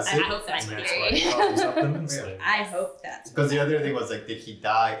it. Yeah, I see? hope that's And what that's it why he is. called himself the Moonslayer. I hope that's Because the other thing was like, did he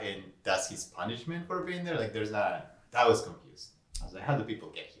die and that's his punishment for being there? Like, there's not. I was confused. I was like, how do people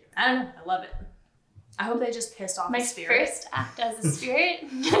get here? I don't know. I love it. I hope they just pissed off My the spirit. first act as a spirit.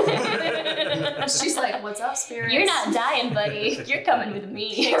 She's like, "What's up, spirit? You're not dying, buddy. You're coming with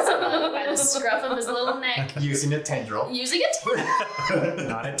me. Picks him up by the scruff of his little neck, Using a tendril. using it.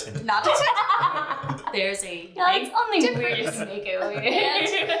 Not a tin. Not a There's a No, it's big only difference. weird if you make it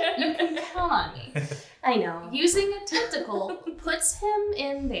weird. You can count on me. I know. Using a tentacle puts him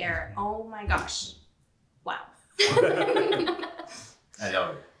in there. Oh my gosh! Wow. I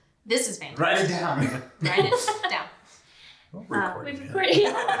know it. This is fantastic. Write it down. Write it down. We're recording We've now.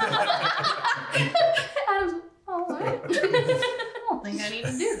 recorded. Adam's, oh, what? I don't think I need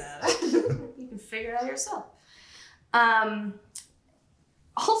to do that. You can figure it out yourself.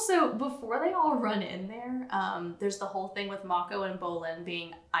 Also, before they all run in there, there's the whole thing with Mako and Bolin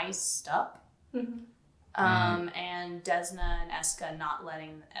being iced up. Mhm. And Desna and Eska not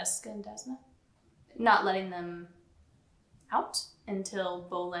letting them out until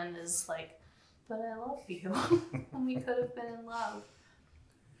Bolin is like, but I love you, and we could have been in love.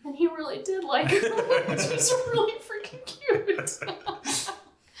 And he really did like her. She's really freaking cute.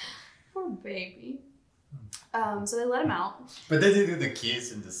 Poor baby. So they let him out. But then they do the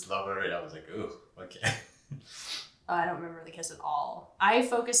kiss and the slobber, and I was like, ooh, okay. I don't remember the kiss at all. I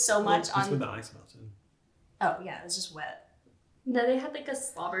focused so much That's when on. the ice melted. Oh yeah, it was just wet. No, they had like a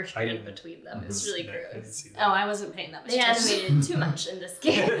slobber stream didn't- between them. It was really I didn't gross. see that. Oh, I wasn't paying that much They attention. animated too much in this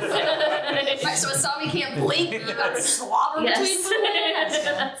game. Right, so Asami can't blink. You got slobber Yes. between Bolin and Eska.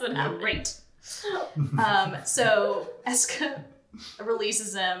 That's what happened. Great. So Eska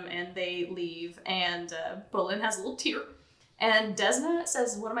releases them and they leave, and Bolin has a little tear, And Desna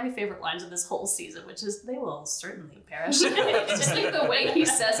says one of my favorite lines of this whole season, which is, "They will certainly perish." It's just like the way he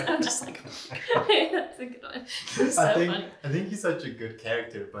says it. I'm just like, that's a good one. It's so funny. I think he's such a good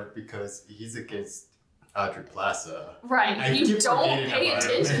character, but because he's against Audrey Plaza. Right. I You keep don't forgetting pay about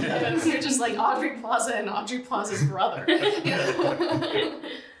attention him. to him. You're just like Audrey Plaza and Audrey Plaza's brother.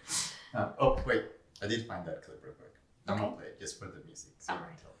 Oh, wait. I did find that clip real quick. I'm Okay. going to play it just for the music. So Alright.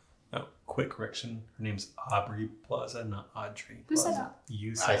 Oh, quick correction. Her name's Aubrey Plaza, not Audrey. Who said Plaza. that?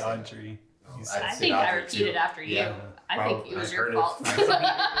 You I said said Audrey. Oh, You I said I said think I Audrey, repeated too. after you. Yeah. I think it was your heard fault.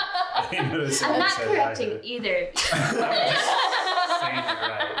 I didn't notice it. I'm I not said correcting either. either of you. Saying it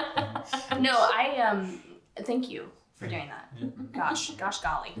right. No, I thank you for doing that. Gosh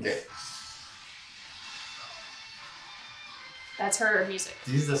golly. Okay. That's her music.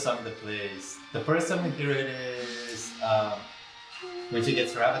 This is the song that plays. The first time we hear it is when she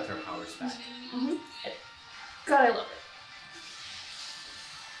gets her avatar powers back. God, I love it.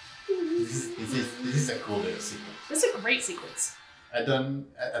 This is a cool little sequence. This is a great sequence. I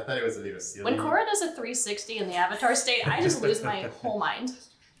thought it was a little silly. When Korra does a 360 in the Avatar state, I just lose my whole mind.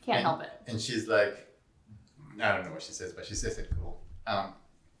 Can't help it. And she's like, I don't know what she says, but she says it cool.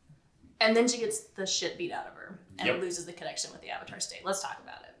 And then she gets the shit beat out of her and Yep. loses the connection with the Avatar state. Let's talk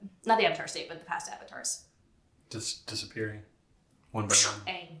about it. Not the Avatar state, but the past Avatars. Just disappearing. One by one.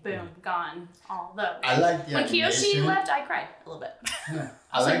 Bang, boom, gone. All the way. I like the When animation. Kyoshi left, I cried a little bit. Yeah,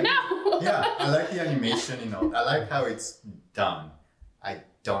 I was like, no! Yeah, I like the animation, I like how it's done. I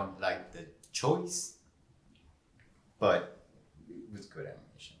don't like the choice, but it was good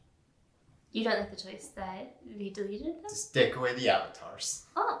animation. You don't like the choice that we deleted them? Just take away the avatars.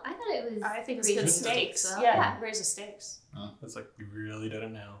 Oh, I thought it was. I think it's raising good stakes. well. Yeah, raise the stakes. It's like, we really did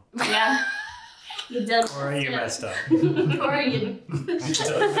it now. Yeah. You done. Or you messed up. Or you.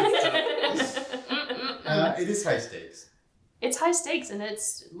 It is high stakes. It's high stakes and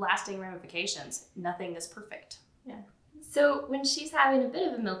it's lasting ramifications. Nothing is perfect. So when she's having a bit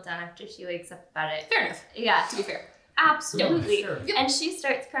of a meltdown after she wakes up about it. Fair enough. Yeah, To be fair. absolutely. Sure. Yep. And she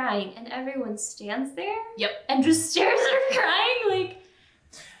starts crying, and everyone stands there. Yep. And just stares at her crying like,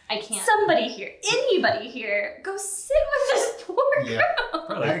 I can't. somebody here, anybody here, go sit with this poor girl. Yeah.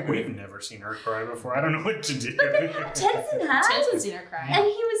 Probably, I agree. we've never seen her cry before. I don't know what to do. Tenzin has. Tenzin's seen her cry. And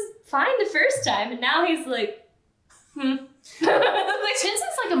he was fine the first time, and now he's like, Like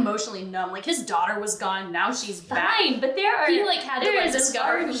Tenzin's like emotionally numb. Like his daughter was gone, now she's back. fine, but there are He like had to there like is a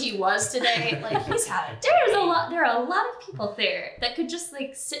discover who large- he was today. Like he's had it. there are a lot of people there that could just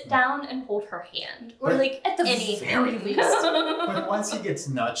like sit down and hold her hand, or But like at the anything. very least. But once he gets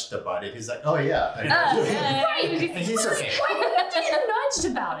nudged about it, he's like, oh yeah. Right. And he's okay. Why did you get nudged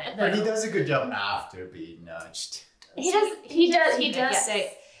about it? But he though? does a good job after being nudged. He does yes.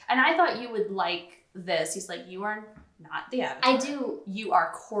 say, and I thought you would like this. He's like, you are not the Avatar. I do. You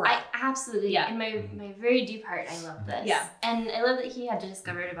are Korra. I absolutely. Yeah. In my very deep heart, I love this. Yeah. And I love that he had to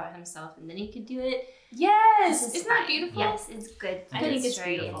discover it about himself, and then he could do it. yes. This is Isn't that fine. beautiful? Yes, it's good. I Good think it's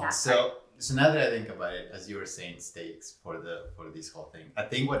story in beautiful. that part. So now that I think about it, as you were saying, stakes for this whole thing. I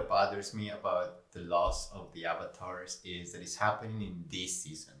think what bothers me about the loss of the avatars is that it's happening in this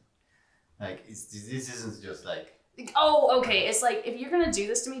season. Like this isn't just like Oh, okay. It's like if you're gonna do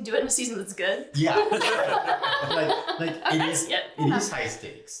this to me, do it in a season that's good. yeah, like it is Yeah. it is high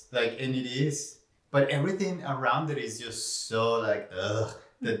stakes. Like and it is, but everything around it is just so like ugh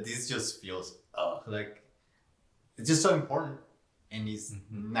that this just feels like it's just so important and it's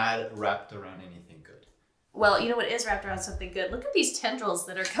not wrapped around anything good. Well, you know what is wrapped around something good? Look at these tendrils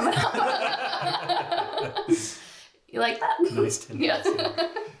that are coming out. You like that? Nice tendrils. Yeah.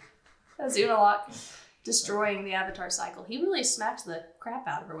 Xunalaq destroying the Avatar cycle. He really smacked the crap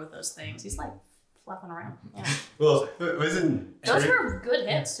out of her with those things. He's like flapping around. Yeah. Well, wasn't Those were good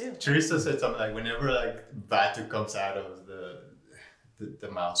hits too. Teresa said something like whenever like Batu comes out of the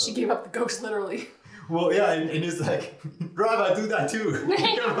mouth. She of- gave up the ghost literally. Well, yeah, and it's like, Rob, I do that too.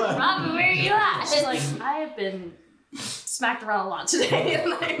 Come on. Mom, where are you at? She's like, I have been smacked around a lot today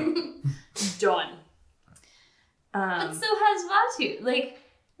and I'm done. But so has Vatu. Like,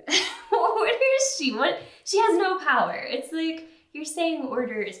 what is she? What? She has no power. It's like you're saying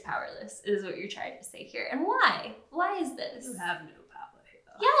order is powerless, is what you're trying to say here. And why? Why is this? You have no power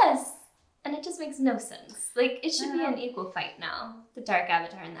here. Yes. And it just makes no sense. Like, it should be an equal fight now. The Dark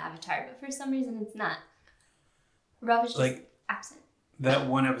Avatar and the Avatar, but for some reason it's not. Rob is just Like- absent. That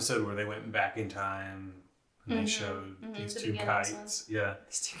one episode where they went back in time and they showed these The two beginning kites. Yeah.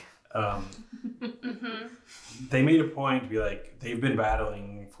 Mm-hmm. They made a point to be like, they've been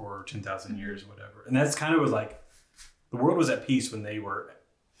battling for 10,000 years or whatever. And that's kind of was like, the world was at peace when they were,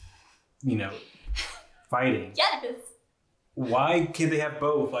 fighting. Yes. why can't they have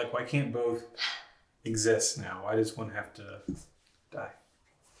both? Like, why can't both exist now? Why does one have to die?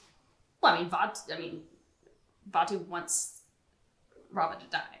 Well, Vatu wants Rava to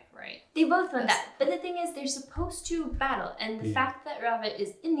die, right? They both want that. But the thing is, they're supposed to battle. And the fact that Rava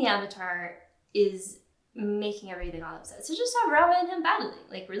is in the Avatar is making everything all upset. So just have Rava and him battling.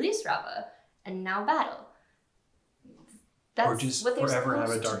 Like, release Rava and now battle. That's or just what they're forever have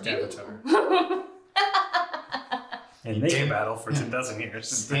a supposed dark to Avatar. do. And they can battle for 10,000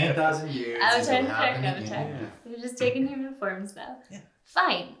 years. 10,000 years. Avatar it'll and happen Dark again. Avatar. They're just taking human forms now. Yeah.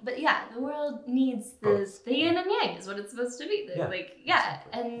 Fine. But yeah, the world needs the yin and yang is what it's supposed to be. Yeah. Like, yeah.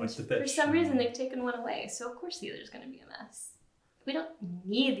 And Like the for fish. some reason they've taken one away. So of course the other's going to be a mess. We don't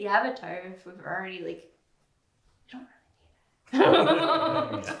need the Avatar if we've already, like, we don't really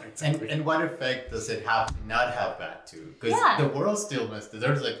need it. Yeah, exactly. And what effect does it have to not have that too? Because the world still must.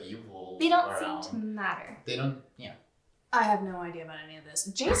 There's like evil. They don't around. seem to matter. They don't. Yeah. I have no idea about any of this.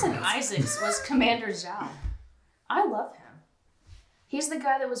 Jason Isaacs was Commander Zhao. I love him. He's the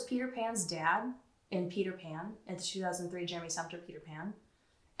guy that was Peter Pan's dad in Peter Pan, in the 2003 Jeremy Sumpter Peter Pan,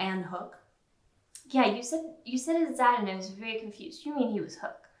 and Hook. Yeah, you said his dad and I was very confused. You mean he was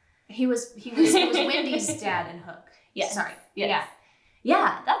Hook? He was Wendy's dad in Hook. Yeah. Sorry. Yes. Yeah.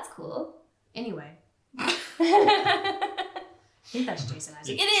 Yeah, that's cool. Anyway. I think that's Jason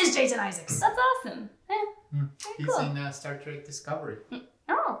Isaacs. It is Jason Isaacs. That's awesome. Very He's cool. in Star Trek Discovery.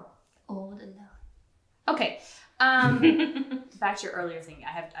 Oh. Old and alone. Okay. Back to your earlier thing.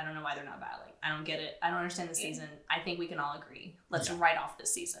 I don't know why they're not battling. I don't get it. I don't understand the season. I think we can all agree. Let's write off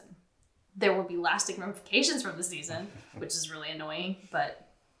this season. There will be lasting ramifications from the season, which is really annoying, but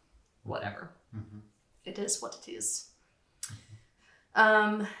whatever. Mm-hmm. It is what it is.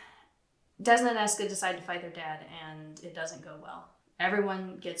 Desna and Eska decide to fight their dad, and it doesn't go well.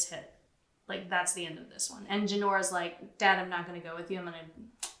 Everyone gets hit. Like, that's the end of this one. And Janora's like, Dad, I'm not going to go with you. I'm going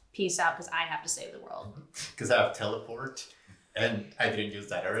to peace out because I have to save the world. Because I have teleport, and I didn't use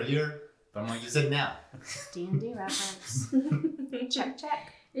that earlier, but I'm gonna use it now. D&D reference.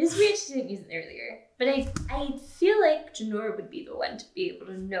 Check. It is weird she didn't use it earlier. But I feel like Janora would be the one to be able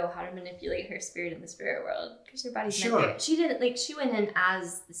to know how to manipulate her spirit in the spirit world. Because her body's not there. She didn't, like, she went in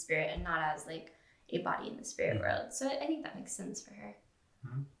as the spirit and not as, like, a body in the spirit world. So I think that makes sense for her.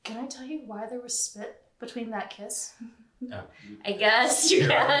 Can I tell you why there was spit between that kiss? I guess you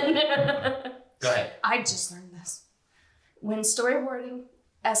can. Go ahead. I just learned this. When storyboarding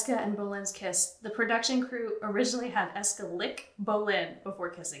Eska and Bolin's kiss, the production crew originally had Eska lick Bolin before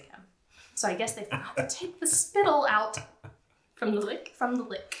kissing him. So I guess they forgot to take the spittle out From the lick? from the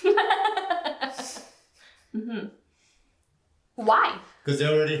lick. Mm-hmm. Why? Because they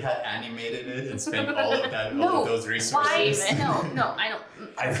already had animated it and spent all of that, all of those resources. Why? No, I don't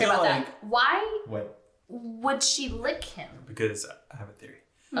I care feel about like- that. Why What? would she lick him? Because I have a theory.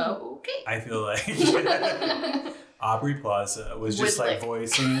 Okay. I feel like Aubrey Plaza was just Would like lick.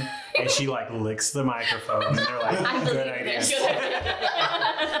 voicing, and she like licks the microphone, and they're like, I "Good believe idea."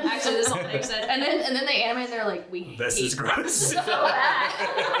 it. Actually, this all makes sense. And then they animate and they're like, we This hate is gross. so bad.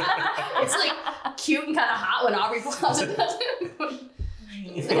 It's like cute and kind of hot when Aubrey Plaza does it.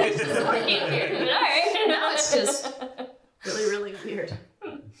 It's just like weird. Alright. Now it's just really, really weird.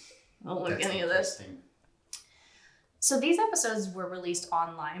 I don't like That's any of this. interesting. So these episodes were released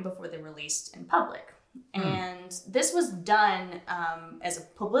online before they were released in public. And this was done as a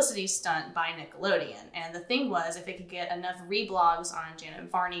publicity stunt by Nickelodeon. And the thing was, if it could get enough reblogs on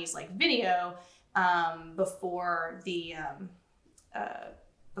Janet Varney's like video before the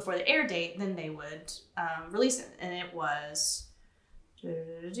air date, then they would release it. And it was if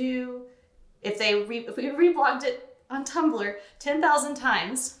we reblogged it on Tumblr 10,000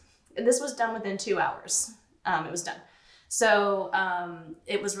 times, and this was done within 2 hours. It was done. So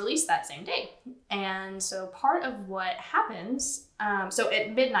it was released that same day. And so part of what happens, so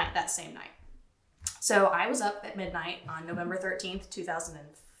at midnight that same night. So I was up at midnight on November 13th,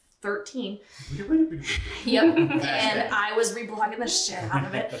 2013. Yep. And I was reblogging the shit out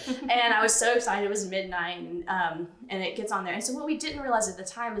of it. And I was so excited. It was midnight and it gets on there. And so what we didn't realize at the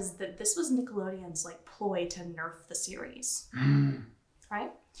time is that this was Nickelodeon's like ploy to nerf the series.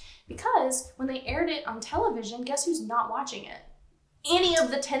 Right? Because when they aired it on television, guess who's not watching it? Any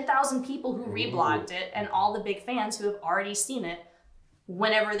of the 10,000 people who reblogged it and all the big fans who have already seen it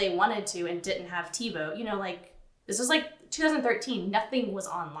whenever they wanted to and didn't have TiVo. You know, like, this was like 2013. Nothing was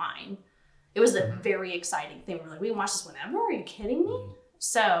online. It was a very exciting thing. We were like, we can watch this whenever? Are you kidding me?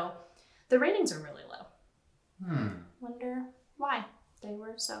 So the ratings are really low. Wonder why they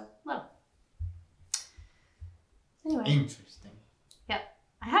were so low. Anyway. Interesting. Yep.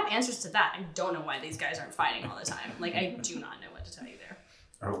 I have answers to that. I don't know why these guys aren't fighting all the time. Like, I do not know what to tell you there.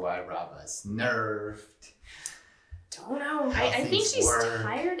 Or why Rava's nerfed. Don't know. I think she's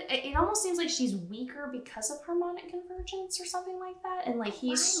tired. It almost seems like she's weaker because of harmonic convergence or something like that. And like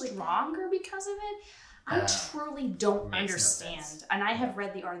he's stronger because of it. I truly don't understand. No, and I have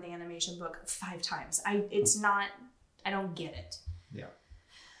read the Art of the Animation book 5 times. I don't get it. Yeah.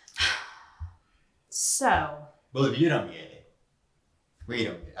 So. Well, if you don't get it, we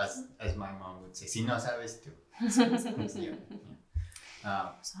don't get it. As my mom would say, si no sabes tú.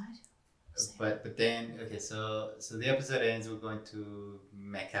 But then, okay, so the episode ends, we're going to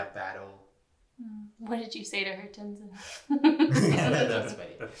mecha battle. What did you say to her, Tenzin? That's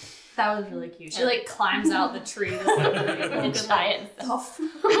funny. That was really cute. She like climbs out the tree and giant self.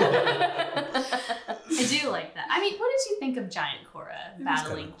 I do like that. I mean, what did you think of Giant Korra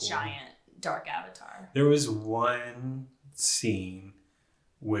battling cool. Giant Dark Avatar? There was one scene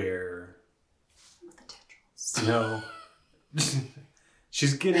where with the tendrils. No.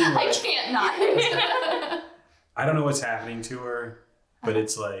 She's getting like, I can't not. I don't know what's happening to her, but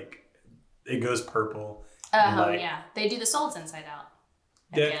it's like it goes purple. Oh like, yeah, they do the souls inside out.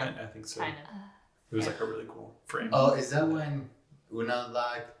 Yeah, I think so. Kind of. It was like a really cool frame. Oh, is that when Una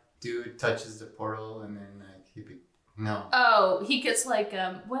like dude touches the portal and then like no. Oh, he gets like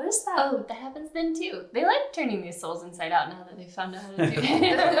what is that? Oh, that happens then too. They like turning these souls inside out now that they found out how to do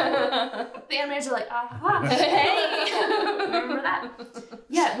it. The animators are like, aha, hey, remember that?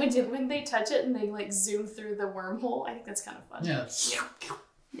 Yeah, when they touch it and they like zoom through the wormhole, I think that's kind of fun. Yeah.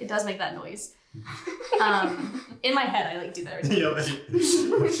 It does make that noise. In my head, I like do that every time. Yeah,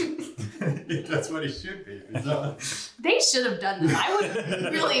 that's what it should be. They should have done that. I would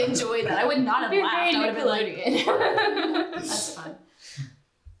really enjoy that. I would not have laughed. I would have been like, that's fun.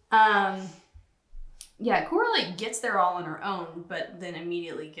 Yeah, Korra like gets there all on her own, but then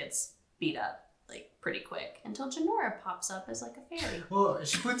immediately gets beat up like pretty quick until Jinora pops up as like a fairy. Well,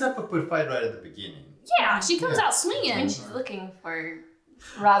 she puts up a good fight right at the beginning. Yeah, she comes out swinging. And she's looking for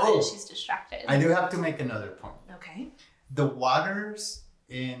Robin, she's distracted. I do have to make another point. Okay. The waters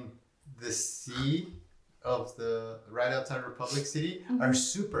in the sea of the right outside Republic City are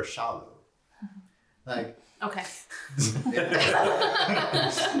super shallow. Like okay.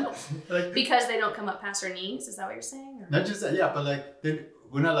 Like, because they don't come up past her knees. Is that what you're saying? Or? Not just that, yeah, but like then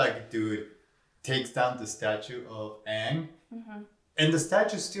Una like dude takes down the statue of Aang, and the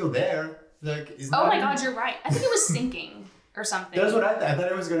statue's still there. Like, is oh my God, you're right. I think it was sinking. Or something. That's what I thought. I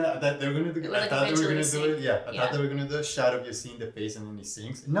thought it was gonna. I thought they were gonna do. I thought they were gonna do it. Yeah, I thought they were gonna do a shot of you seeing the face and then he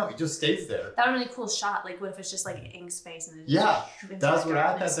sinks. No, it just stays there. That would be a really cool shot. Like, what if it's just like Aang's face and then that's what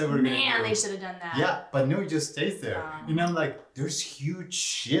I thought they were gonna do. Man, they should have done that. Yeah, but no, it just stays there. And I'm like, there's huge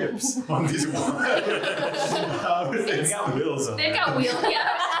ships on these waters. They got wheels on. They've got wheels.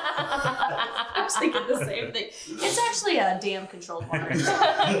 Yeah. I was thinking the same thing. It's actually a dam controlled water.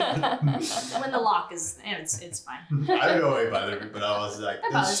 When the lock is, it's fine. I don't know it bothered me, but I was like,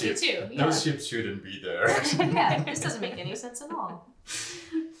 that bothers me too. Yeah. Those ships shouldn't be there. Yeah, this doesn't make any sense at all.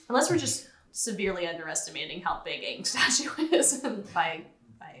 Unless we're just severely underestimating how big Aang's statue is by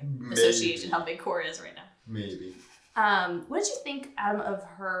association, how big Korra is right now. Maybe. What did you think, Adam, of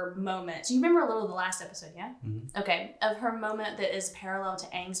her moment? Do you remember a little of the last episode, yeah? Mm-hmm. Okay. Of her moment that is parallel to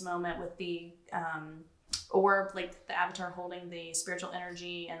Aang's moment with the orb, like the avatar holding the spiritual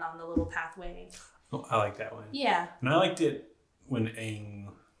energy and on the little pathway. Oh, I like that one. Yeah. And I liked it when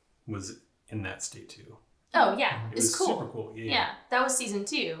Aang was in that state too. Oh, yeah. It's cool. Super cool. Yeah. That was season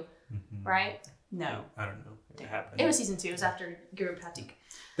 2, right? No. I don't know. It happened. It was season 2. It was after Guru Patik.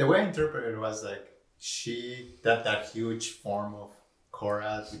 The way I interpreted it was like, that huge form of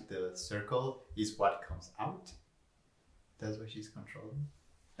Korra with the circle is what comes out. That's what she's controlling.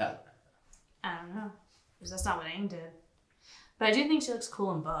 I don't know, because that's not what Aang did. But I do think she looks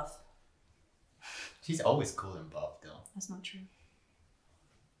cool and buff. She's always cool and buff, though. That's not true.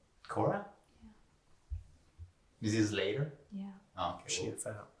 Korra? Yeah. Is this later? Yeah. Oh, okay. She gets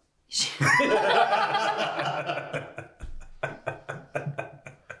out.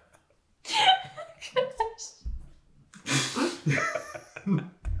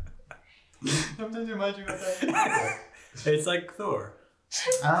 Sometimes you imagine about that. It's like Thor.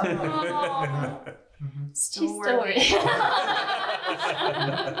 Oh. Still worried.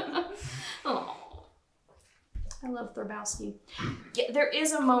 Oh. I love Thorbowski. Yeah, there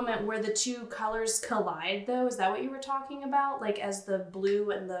is a moment where the two colors collide, though. Is that what you were talking about? Like, as the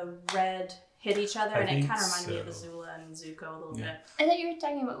blue and the red hit each other, and it think kind of reminded me of so. Azula and Zuko a little Yeah. bit. I thought you were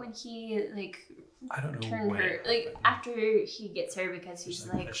talking about when he like I don't know turned when. her like after he gets her because he's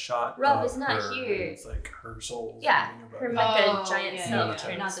There's like a shot Rob of is not her, here. and it's like her soul. Yeah, moving about. her mecha giant yeah, self yeah.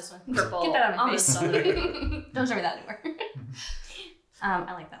 turns Not this one. purple. Get that out of my on the face. sun. Don't show me that anymore.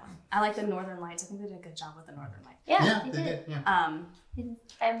 I like that one. I like the Northern Lights. I think they did a good job with the Northern Lights. Yeah, they did. Yeah.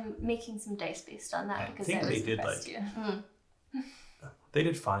 I'm making some dice based on that I because think that was they the did, best year. They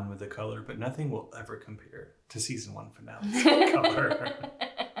did fine with the color, but nothing will ever compare to season 1 finale color.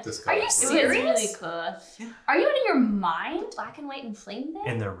 Just Are you color. It was serious? really cool. Are you out of your mind? Black and white and flame there.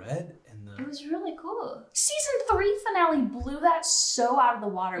 And the red and It the was really cool. Season 3 finale blew that so out of the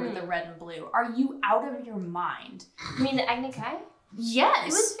water with the red and blue. Are you out of your mind? You mean the Agni Kai? Yes.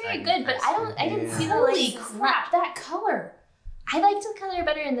 It was very Agni good, but Kai, I didn't see the Holy lights as crap! much. That color. I liked the color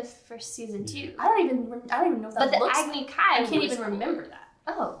better in the first season too. I don't even know what that But the looks Agni like. Kai, I can't was even cool. remember that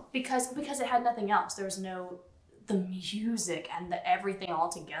Oh, because it had nothing else. There was no the music and the everything all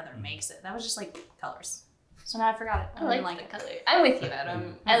together makes it. That was just like colors. So now I forgot it. I didn't like the it. color. I'm with you,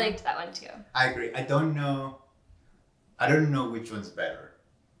 Adam. I liked that one too. I agree. I don't know which one's better,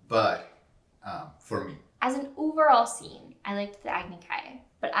 but for me, As an overall scene, I liked the Agni Kai,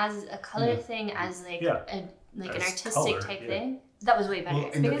 but as a color thing, as like Yeah. an As artistic color, type yeah. thing, that was way better.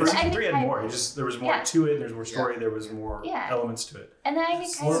 Well, in the because first the season Agni 3 had Kai, more. There was more Yeah. to it. There's more story. There was more Yeah. elements to it. and the Agni Kai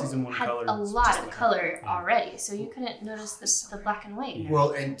Season 1 had color a was lot just of like- color Yeah. already, so you couldn't notice the black and white.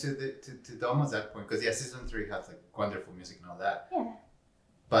 well, and to almost that point, because season 3 has like wonderful music and all that. Yeah.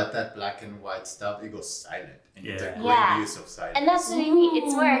 But that black and white stuff, it goes silent, and it's a Yeah. great Yeah. use of silence. And that's what I mean.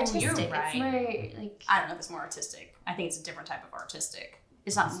 It's more Ooh, artistic. you're It's right. more like I don't know if it's more artistic. I think it's a different type of artistic.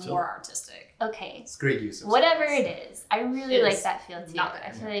 It's not Still- more artistic. okay. It's great use of Whatever silence. it is, I really It like is that feel too. not I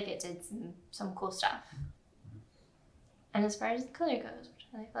bad. feel like it did some cool stuff. And as far as the color goes, which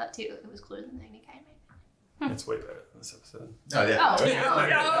I thought too, it was cooler than the Agni Kai. It's way better than this episode. Oh yeah. Oh, yeah.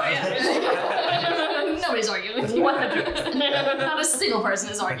 Nobody's arguing with you. 100%. Not a single person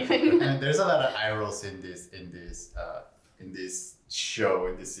is arguing. And there's a lot of eye rolls in this show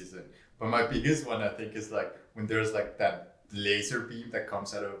in this season. But my biggest one, I think, is like when there's like that laser beam that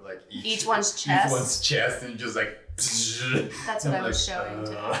comes out of like Each one's chest. Each one's chest, and just like. That's what I was showing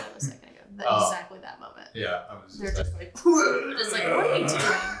to uh, a second ago. Exactly that moment. Yeah, I was They're just just like, just like, what are you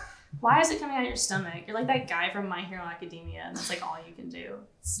doing? Why is it coming out of your stomach? You're like that guy from My Hero Academia, and that's like all you can do.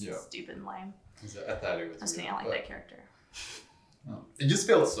 It's Yeah. stupid and lame. I thought it was. I was kidding. I weird, like that character. but, it just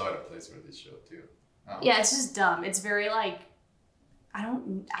feels so out of place for this show too. Yeah, it's just dumb. It's very like, I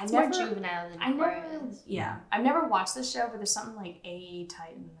It's never, more juvenile than I Korra never, is. yeah, I've never watched this show, but there's something like AE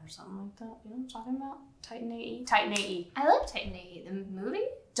Titan or something like that. You know what I'm talking about? Titan AE. Titan AE. I love Titan AE, the movie.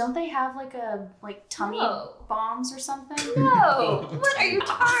 Don't they have like a tummy No. bombs or something? No, what are you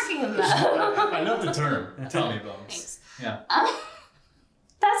talking about? I love the term. Tummy bombs. Thanks. Yeah.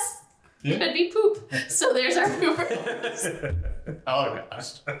 That's Yeah. could be poop. So there's our pooper. Oh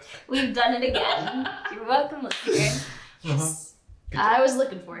gosh. We've done it again. You're welcome, listener. Yes. I was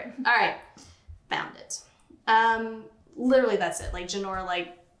looking for it. All right, found it. Literally that's it. Like Janora,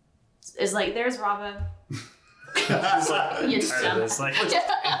 like is like there's Rava. It's like, You tired of this, like, End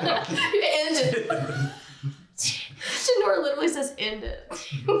it. Janora literally says end it.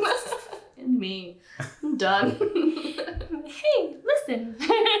 End me. I'm done. Hey, listen.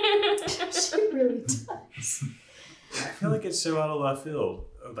 She really does. I feel like it's so out of left field.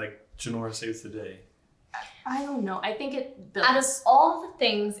 Like Janora saves the day. I don't know. I think it builds. Out of all the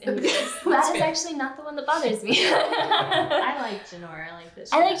things in this, that That's is fair. actually not the one that bothers me. I like Janora. I like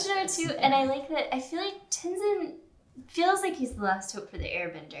this. I like Janora too, and I like that. I feel like Tenzin feels like he's the last hope for the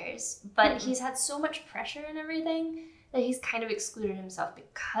Airbenders, but he's had so much pressure and everything that he's kind of excluded himself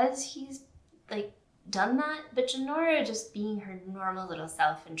because he's like done that. But Janora just being her normal little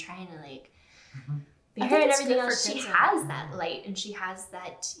self and trying to like be I her think and it's everything good for else, she Tenzin. has that light and she has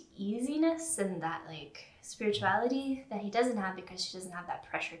that easiness and that like spirituality that he doesn't have because she doesn't have that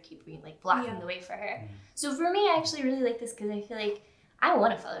pressure keeping like blocking Yeah. the way for her. So for me, I actually really like this because I feel like I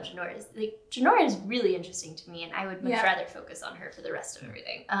want to follow Janora. Like Janora is really interesting to me, and I would much Yeah. rather focus on her for the rest of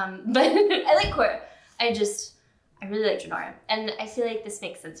everything. But I like Korra. I really like Janora, and I feel like this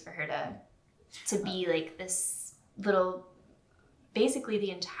makes sense for her to be like this little, basically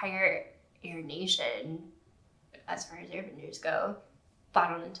the entire Air Nation, as far as Airbenders go,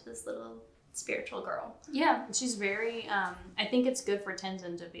 bottled into this little spiritual girl. Yeah, she's very. I think it's good for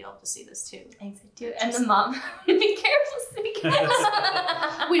Tenzin to be able to see this too. Thanks, I do. And the mom, be careful, Sneaky.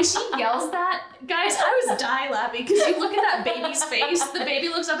 When she yells that, guys, I was dying laughing because you look at that baby's face. The baby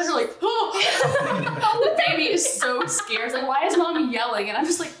looks up at her like, oh, the baby is so scared. It's like, why is mom yelling? And I'm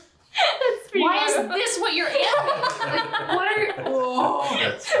just like, That's pretty Why is horrible. this what you're animating? Like, what are... Oh.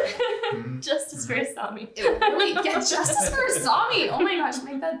 That's right. Mhm. Justice for Asami. It really, yeah, Justice for Asami. Oh my gosh,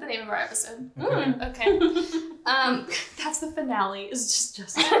 make that the name of our episode. Okay. That's the finale. Is just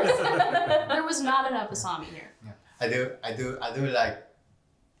Justice for Asami. There was not enough Asami here. Yeah. I do like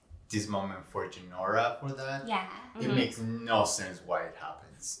this moment for Jinora for that. Yeah. It makes no sense why it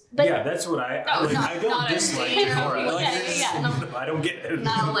happens. But yeah, that's what I Oh, like. not- I don't not a dislike major- Jinora. Like, yeah, this- yeah. I don't get it.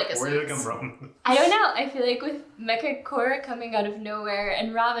 Not like a Where did it sense. come from? I don't know. I feel like with Mecha Korra coming out of nowhere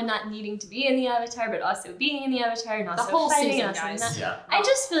and Rava not needing to be in the Avatar, but also being in the Avatar and also whole fighting season, and also guys. not- Yeah. I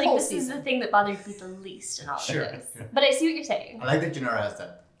just feel like Whole this is season. the thing that bothered me the least in all Sure. of this. Yeah. But I see what you're saying. I like that Jinora has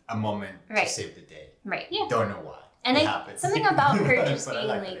a moment Right. to save the day. Right. Yeah. Don't know why. And it I- happens. something about her But just I being,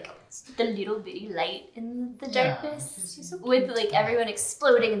 like that like, it happens. The little bitty light in the Yeah. darkness. She's so With cute. like everyone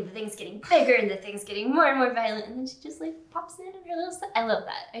exploding and the things getting bigger and the things getting more and more violent, and then she just like pops in her little stuff. I love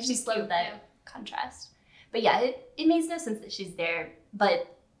that. I just She's love cute, that yeah. contrast. But yeah, it makes no sense that she's there,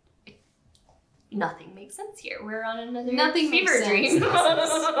 but nothing makes sense here. We're on another Nothing fever makes dream. sense.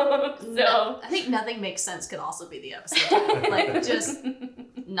 So I think nothing makes sense could also be the episode title. Like, just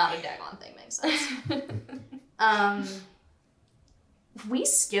not a daggone thing makes sense. We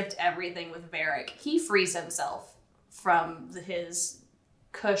skipped everything with Varric. He frees himself from his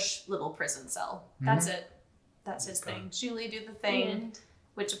cush little prison cell. That's it. That's his thing. Julie do the thing, and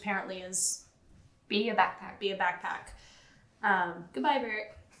which apparently is be a backpack. be a backpack. Goodbye,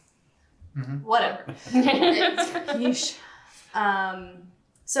 Varric. Mhm. Whatever. Yeesh.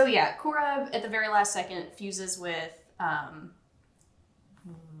 So yeah, Korra at the very last second fuses with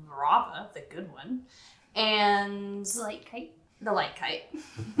Rava, the good one, and Light kite. the light kite.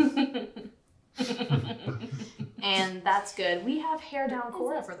 And that's good. We have hair down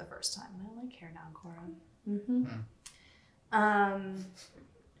Korra for the first time. I like hair down Korra.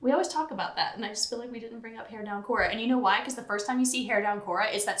 We always talk about that, and I just feel like we didn't bring up hair down Korra. And you know why? Because the first time you see hair down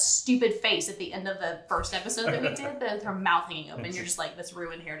Korra, it's that stupid face at the end of the first episode that we did, with her mouth hanging open. You're just like, this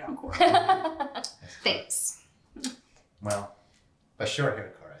ruined hair down Korra. Thanks. Well, but short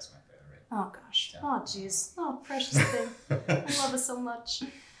hair Korra is my favorite. Oh gosh. Yeah. Oh jeez. Oh precious thing. I love it so much.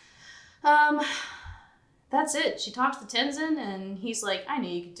 That's it. She talks to Tenzin, and he's like, I knew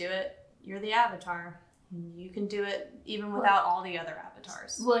you could do it. You're the Avatar. You can do it even without all the other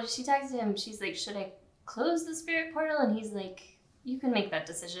avatars. Well, she talks to him. She's like, "Should I close the spirit portal?" And he's like, "You can make that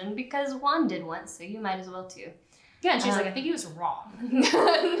decision because Juan did once, so you might as well too." Yeah, and she's like, I think he was wrong.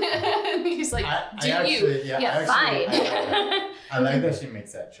 And he's like, do you? Yeah, fine. I like that she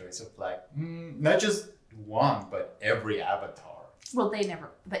makes that choice of like, not just one, but every avatar. Well, they never,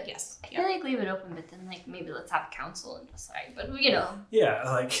 but yes. I feel like leave it open, but then like maybe let's have a council and decide. But you know, Yeah,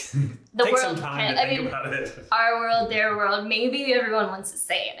 like the take world. some time to think about it. Our world, their world. Maybe everyone wants to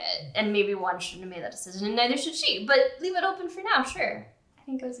say in it, and maybe one shouldn't have made that decision, and neither should she. But leave it open for now. Sure, I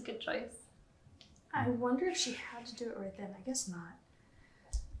think it was a good choice. I wonder if she had to do it right then. I guess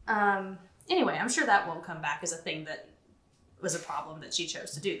not. Anyway, I'm sure that won't come back as a thing that was a problem that she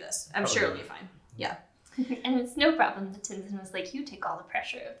chose to do this. I'm sure it'll be fine. Yeah. And it's no problem that Tenzin was like, "You take all the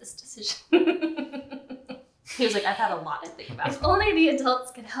pressure of this decision." He was like, I've had a lot to think about. If only the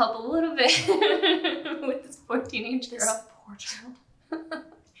adults could help a little bit with this poor teenage This girl. poor child.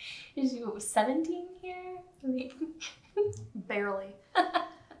 Is she 17 here? Like, Barely. I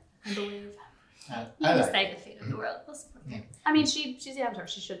believe. I you like decide it. the fate of the world. We'll support her. I mean, she's the Avatar.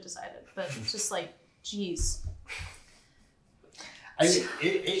 She should decide it. But it's just like, geez. To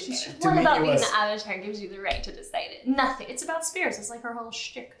What me, about it being was. the Avatar gives you the right to decide it? Nothing. It's about spirits. It's like her whole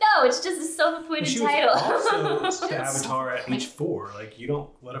shtick. No, it's just a self-appointed She title. was also the Avatar at age 4. Like, you don't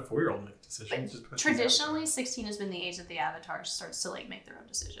let a 4-year-old make decisions. Just because she's Traditionally, 16 has been the age that the Avatar starts to like make their own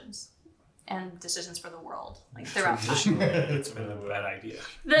decisions. And decisions for the world. Like throughout time. Traditionally, it's been a bad idea.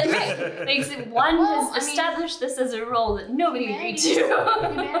 Right. Makes it one Well, has I mean- established this as a role that nobody agreed to.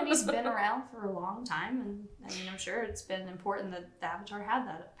 Humanity's been around for a long time, and I mean, I'm sure it's been important that the Avatar had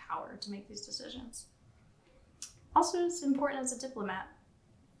that power to make these decisions. Also, it's important as a diplomat.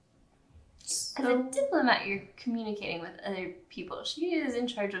 As a diplomat, you're communicating with other people. She is in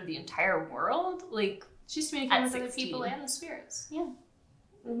charge of the entire world. Like, She's communicating At with other 16. people and the spirits. Yeah,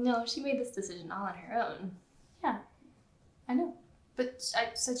 no, she made this decision all on her own. I know. But I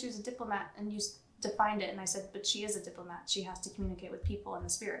said she was a diplomat, and you defined it, and I said, but she is a diplomat. She has to communicate with people and the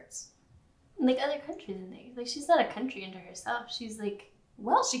spirits. Like other countries in there. Like, she's not a country unto herself. She's like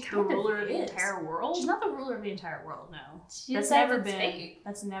Well, she the kind ruler of of the is. entire world. She's not the ruler of the entire world, no. She That's decides never its been. fate.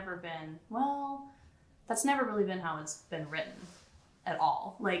 That's never been. Well, that's never really been how it's been written at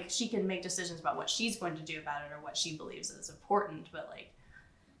all. Like, she can make decisions about what she's going to do about it or what she believes is important, but like,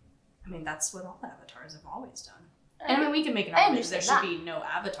 I mean, that's what all avatars have always done. And I mean, we can make an argument there should be no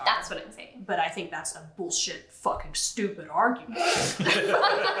avatar. That's what I'm saying. But I think that's a bullshit, fucking stupid argument.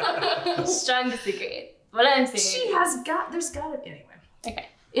 Strong disagree. What I'm saying. There's got to, anyway. Okay.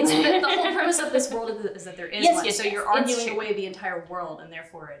 It's the whole premise of this world is that there is one. Yes, so yes, you're arguing away the entire world, and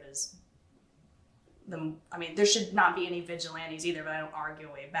therefore it is. I mean, there should not be any vigilantes either, but I don't argue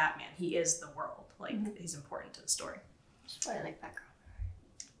away Batman. He is the world. Like, he's important to the story. That's why I like Batgirl.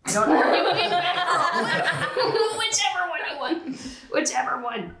 I don't argue away Batgirl. Whichever one you want. Whichever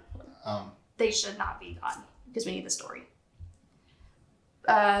one. They should not be gone, because we need the story.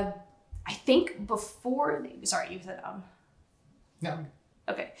 I think before... Sorry, you said... No.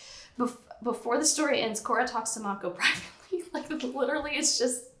 Okay. Before the story ends, Korra talks to Mako privately. Like, literally, it's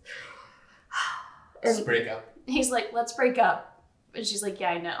just... Let's break up. He's like, let's break up. And she's like,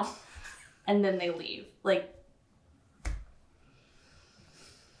 yeah, I know. And then they leave. Like...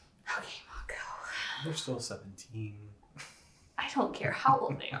 Okay, Mako. They're still 17. I don't care how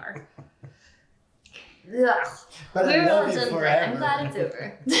old they are. Ugh. But I We're all love you done for it. forever. I'm glad it's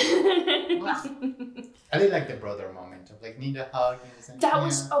over. I did like the brother moment of like need a hug. That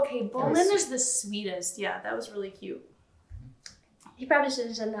was okay. Bowman was is the sweetest. Yeah, that was really cute. He probably should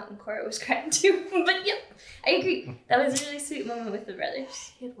have done that when Korra was crying too. But yep, I agree. That was a really sweet moment with the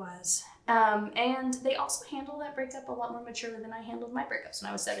brothers. It was. And they also handled that breakup a lot more maturely than I handled my breakups when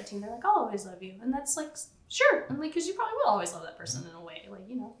I was 17. They're like, I'll always love you. And that's like, sure. And like, because you probably will always love that person in a way. Like,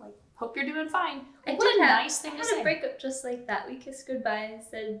 you know, like, hope you're doing fine. Like, what a nice thing to I say. had a breakup just like that. We kissed goodbye and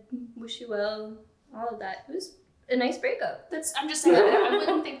said, wish you well, all of that. It was a nice breakup. I'm just saying, I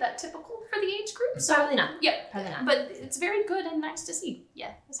wouldn't think that typical for the age group. So, Probably not. Yeah. Probably not. But it's very good and nice to see. Yeah,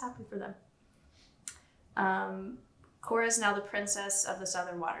 I was happy for them. Korra is now the princess of the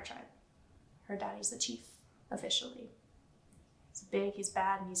Southern Water Tribe. Her daddy's the chief, officially. He's big, he's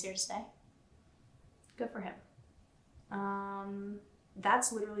bad, and he's here to stay. Good for him.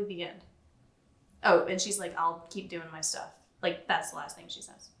 That's literally the end. Oh, and she's like, I'll keep doing my stuff. Like, that's the last thing she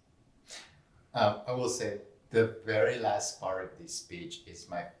says. I will say the very last part of this speech is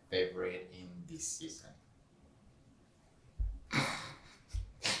my favorite in this season.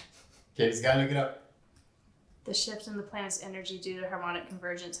 Katie's gotta look it up. The shift in the planet's energy due to harmonic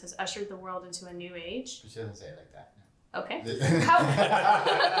convergence has ushered the world into a new age. She doesn't say it like that. Okay. How?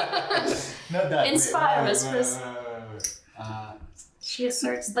 Not that. Inspire us, Chris. She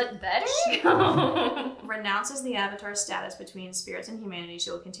asserts but better? Renounces the avatar status between spirits and humanity. She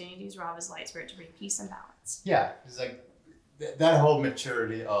will continue to use Rava's light spirit to bring peace and balance. Yeah, it's like that whole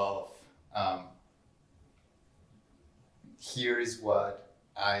maturity of here's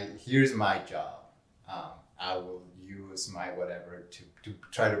my job. I will use my whatever to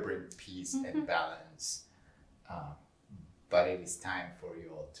try to bring peace and balance. But it is time for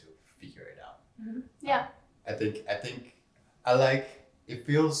you all to figure it out. Yeah. I think I like it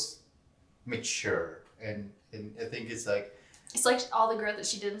feels mature and I think it's like all the growth that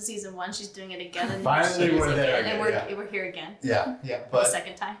she did in season 1. She's doing it again, and finally we're there again, again, and we're here again. Yeah, But the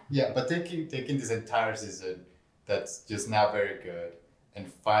second time. Yeah, but taking this entire season that's just not very good, and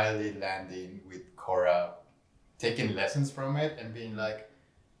finally landing with Korra, taking lessons from it and being like,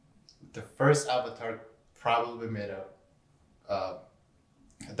 the first Avatar probably made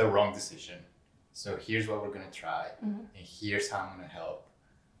the wrong decision. So here's what we're gonna try, and here's how I'm gonna help.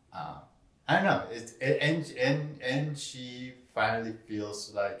 I don't know. And she finally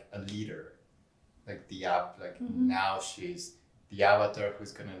feels like a leader, like now she's the Avatar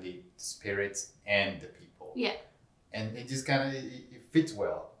who's gonna lead the spirits and the people. Yeah. And it just kind of it fits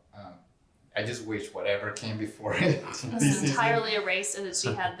well. I just wish whatever came before it. This entirely erased, and that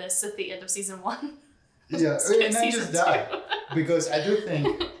she had this at the end of season 1. Yeah, and I just Season died because I do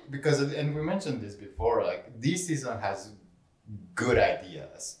think and we mentioned this before. Like this season has good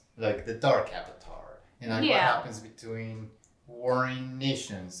ideas, like the Dark Avatar, and like what happens between warring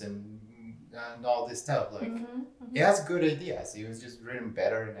nations and all this stuff. Like it has good ideas. It was just written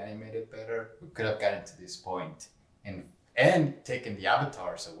better and animated better. We could have gotten to this point and taken the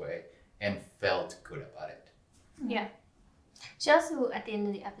avatars away and felt good about it. Yeah. She also, at the end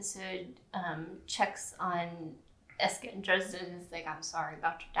of the episode, checks on Eska and Dresden and is like, I'm sorry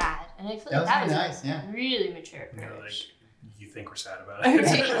about your dad. And I feel like that was nice, yeah. really mature You know, like, approach. you think we're sad about it.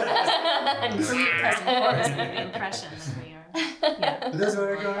 For you, cousin Forrest, the impression that we are. Yeah. But that's where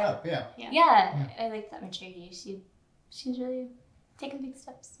we're growing up, yeah. Yeah, I like that maturity. She's really taking big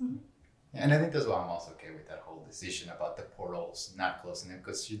steps. And I think that's why I'm also okay with that whole decision about the portals not closing them,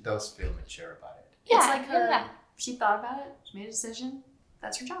 because she does feel mature about it. Yeah, it's like her. She thought about it. She made a decision.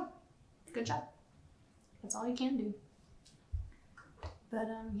 That's her job. Good job. That's all you can do. But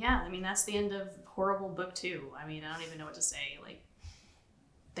yeah, I mean, that's the end of Horrible Book 2. I mean, I don't even know what to say. Like,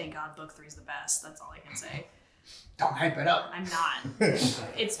 thank God Book 3 is the best. That's all I can say. Don't hype it up. I'm not.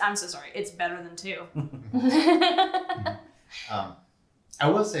 I'm so sorry. It's better than 2. I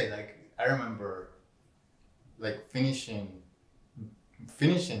will say, like, I remember, like, finishing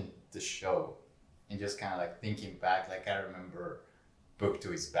the show and just kind of like thinking back. Like, I remember Book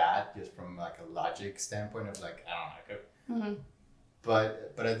 2 is bad just from like a logic standpoint of like, I don't like it. Mm-hmm.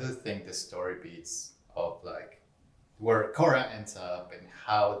 But I do think the story beats of like where Korra ends up and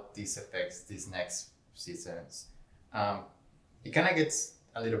how this affects these next seasons. It kind of gets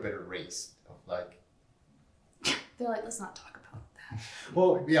a little bit erased of like. They're like, let's not talk about that.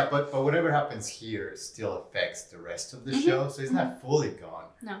 Well, yeah, but whatever happens here still affects the rest of the show, so it's not fully gone.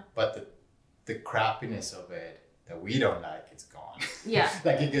 No. But the crappiness of it that we don't like, it's gone. Yeah.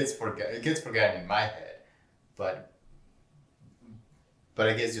 Like it gets forgotten in my head, but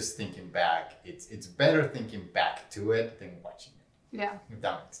I guess just thinking back, it's better thinking back to it than watching it. Yeah. If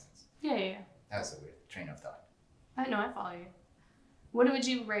that makes sense. Yeah. That's a weird train of thought. I know, I follow you. What would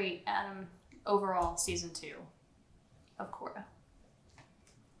you rate, Adam, overall season 2 of Korra?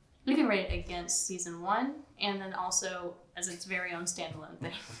 You can rate it against season 1 and then also as its very own standalone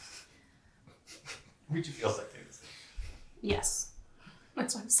thing. Which feels like it is. Yes.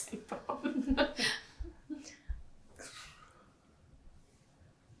 That's what I'm saying, Bob.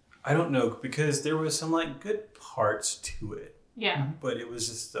 I don't know, because there was some like good parts to it, Yeah. but it was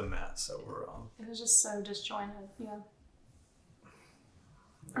just a mess overall. It was just so disjointed. Yeah.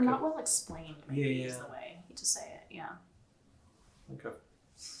 Or not well explained, maybe Yeah, is yeah. the way to say it. Yeah. Like a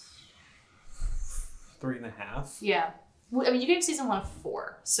 3.5. Yeah. Well, I mean, you gave season 1 a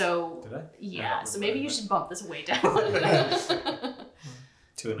 4, so Did I? yeah. So maybe you should bump this way down.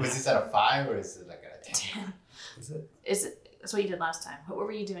 2.5. Was this at a 5 or is it like at a 10? 10. Is it Is it? That's what you did last time. What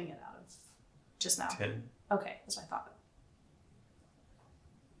were you doing it out of? Just now. 10? Okay, that's what I thought.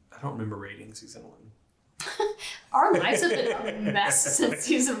 I don't remember rating season 1. Our lives have been a mess since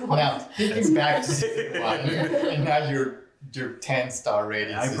season 1. Now, thinking back to season 1, and now your 10-star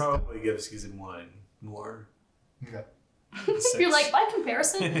rating I system. probably give season 1 more. Okay. You're like, by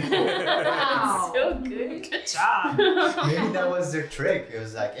comparison? Wow. So good. Good job. Maybe that was their trick. It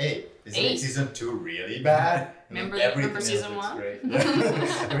was like, hey, isn't 8. season 2 really bad? And then Remember else season looks 1? great.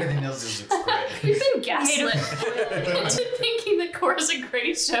 Everything else just looks great. You've been gaslit into thinking that Korra's a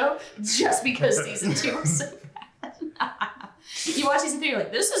great show just because season 2 was so bad. You watch season 3, you're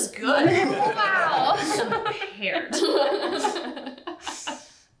like, this is good. Wow. Compared.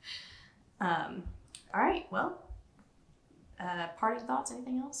 All right, well, parting thoughts,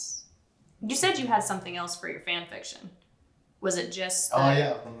 anything else? You said you had something else for your fan fiction. Was it just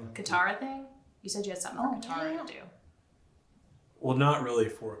the Katara thing? You said you had something for Katara to do. Well, not really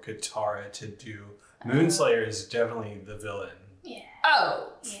for Katara to do. Moonslayer is definitely the villain. Yeah.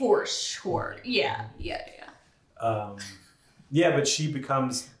 Oh, for sure. Yeah. Yeah, but she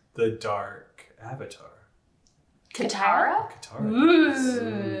becomes the Dark Avatar. Katara? Katara.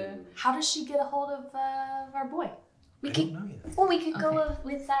 Ooh. How does she get a hold of our boy? I don't know yet. Well, we could go Okay.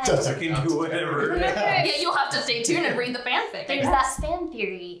 with that. I can do whatever. Yeah, you'll have to stay tuned and read the fanfic. There's that fan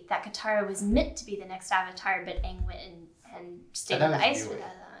theory that Katara was meant to be the next Avatar, but Aang went and stayed on the ice for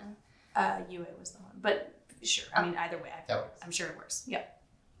that long. Yue was the one, but sure. I mean, either way, I'm sure it works. Yeah.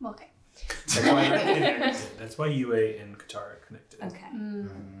 Well, okay. That's why they're connected. That's why Yue and Katara are connected. Okay.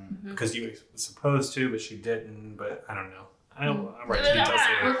 Because Yue was supposed to, but she didn't. But I don't know. I'm right We'll details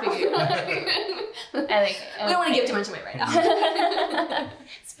figure it out. I like it. We don't want to give too much away right now.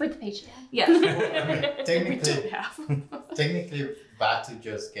 Split the page down. Yeah. Technically, Batu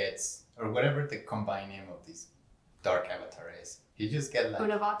just gets, or whatever the combined name of this Dark Avatar is, he just gets like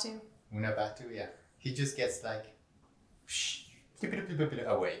Unavatu. Unabatu, yeah. He just gets like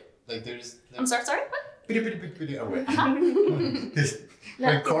away. Like there's like, I'm sorry. What? away.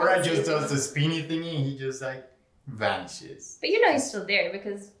 When Korra just does the spinny thingy, he just like vanishes. But you know he's still there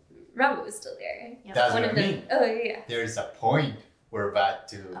because Rabu was still there. Yeah. That's One what of I them. mean. Oh yeah. There's a point where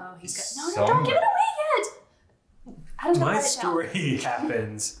Batu Oh, he's is got no, don't give it away yet. I don't know. My story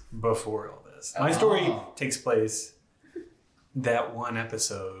happens before all this. My story takes place that one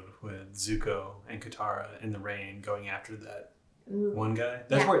episode with Zuko and Katara in the rain going after that one guy.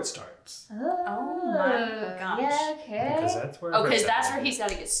 That's where it starts. Oh my gosh. Yeah, okay. Because that's where. Oh, because first that's where happens. he's got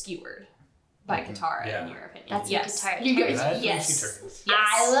to get skewered by Katara, Yeah. in your opinion. That's yes. what Katara You turns. go, That's when yes. she turns. Yes.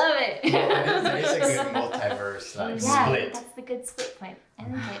 I love it. There is a good multiverse like Yeah, split. that's the good split point. I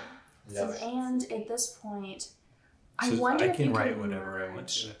like it. Love it. And at this point, I So wonder I if you can can write whatever I want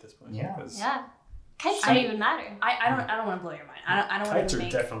merge. to at this point. Yeah. because Yeah. Kites don't even matter. I don't want to blow your mind. I don't want Kites to are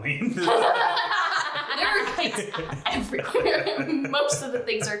make. definitely in There are kites everywhere. Most of the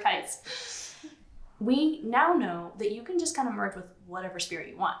things are kites. We now know that you can just kind of merge with whatever spirit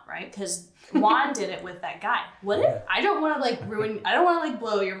you want, right? Because Juan did it with that guy. What if I don't want to like ruin? I don't want to like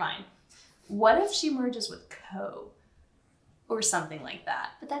blow your mind. What if she merges with Ko, or something like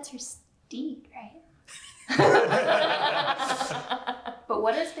that? But that's her steed, right? But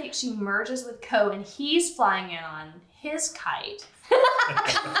what if she merges with Ko and he's flying in on his kite,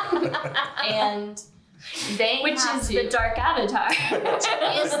 and they Which have is to, the dark avatar. which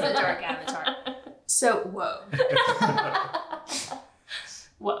is the dark avatar. So whoa.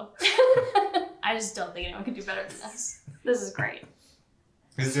 I just don't think anyone could do better than this. This is great.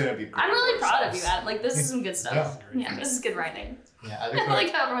 This is gonna be great. I'm really proud of you, Adam. Like, this is some good stuff. Yeah. Yeah, this is good writing. Yeah, I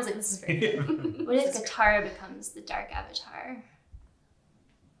like how everyone's like, this is great. What if Katara becomes the dark avatar?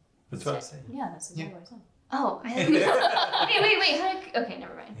 That's what I'm saying. Yeah, that's exactly what I said. Oh, wait. Okay,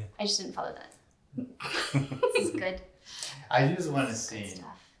 never mind. I just didn't follow that. This is good. I just want to Good see stuff.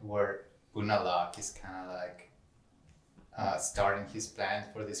 where Unalaq is kind of like starting his plan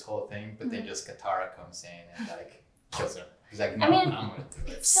for this whole thing, but then just Katara comes in and like kills her. He's like, no, I mean, I'm gonna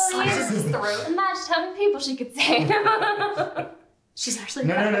do it. So Slices his throat. Imagine how many people she could save. She's actually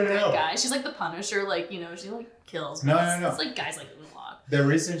No, kind of no, a no, great no. guy. She's like the Punisher, like, you know, she like kills. No, but no, no. It's like guys like Unalaq. The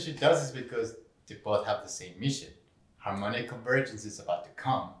reason she does is because they both have the same mission. Harmonic convergence is about to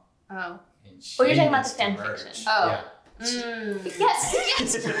come. Oh. And she Oh, you're talking about needs the to fan merge. fiction. Oh. Yeah. Yes. I'm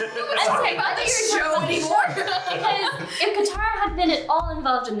sorry, I thought you were anymore. Because if Katara had been at all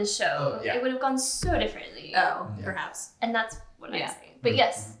involved in the show, Oh, yeah. it would have gone so differently. Oh, Yeah. perhaps. And that's what Yeah. I'm saying. But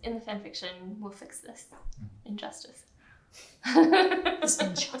yes, in the fanfiction, we'll fix this. Injustice. This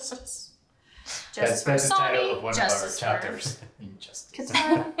injustice. That's for the title Sami, of one justice of our for chapters. Injustice.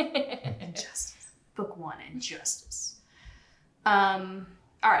 Katara. Injustice. Book 1, Injustice.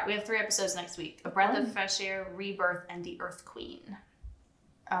 All right, we have 3 episodes next week. A Breath of Fresh Air, Rebirth, and The Earth Queen.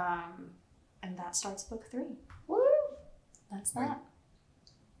 And that starts book 3. Woo! That's that.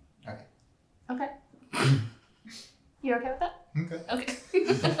 Okay. Okay. You okay with that? Okay. Okay.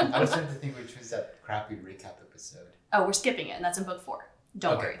 I was trying to think which was that crappy recap episode. Oh, we're skipping it, and that's in book 4.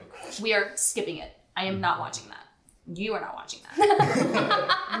 Don't Okay, worry. book 4. We are skipping it. I am not watching that. You are not watching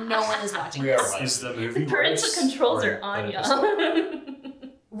that. No one is watching We are this. watching. Is the movie Parental worse, controls or are on, the episode? y'all.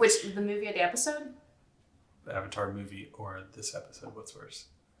 Which, the movie or the episode? The Avatar movie or this episode? What's worse?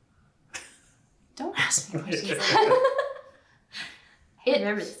 Don't ask me questions. I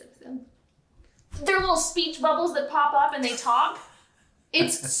remember this episode. They're little speech bubbles that pop up and they talk.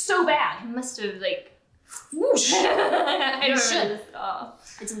 It's so I bad. must have, like, Whoosh. I You don't remember should. this at all.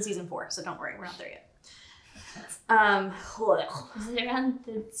 It's in season 4, so don't worry, we're not there yet. Was it around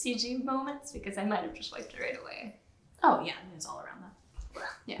the CG moments? Because I might have just wiped it right away. Oh yeah, it's all around that.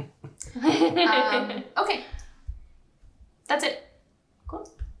 Yeah. Okay. That's it. Cool.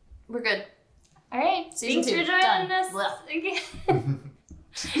 We're good. All right. Season Thanks 2, for joining done. us Blah. again.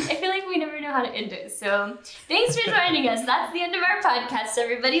 I feel like we never know how to end it. So thanks for joining us. That's the end of our podcast,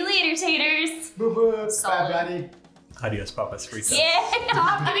 everybody. Later, taters. Boo boo. Solid. Bye, buddy. Adios, papas, fritas. Yeah.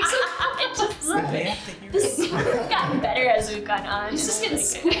 Stop getting so They have to hear This has gotten better as we've gone on. It's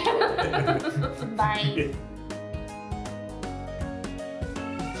just getting Bye.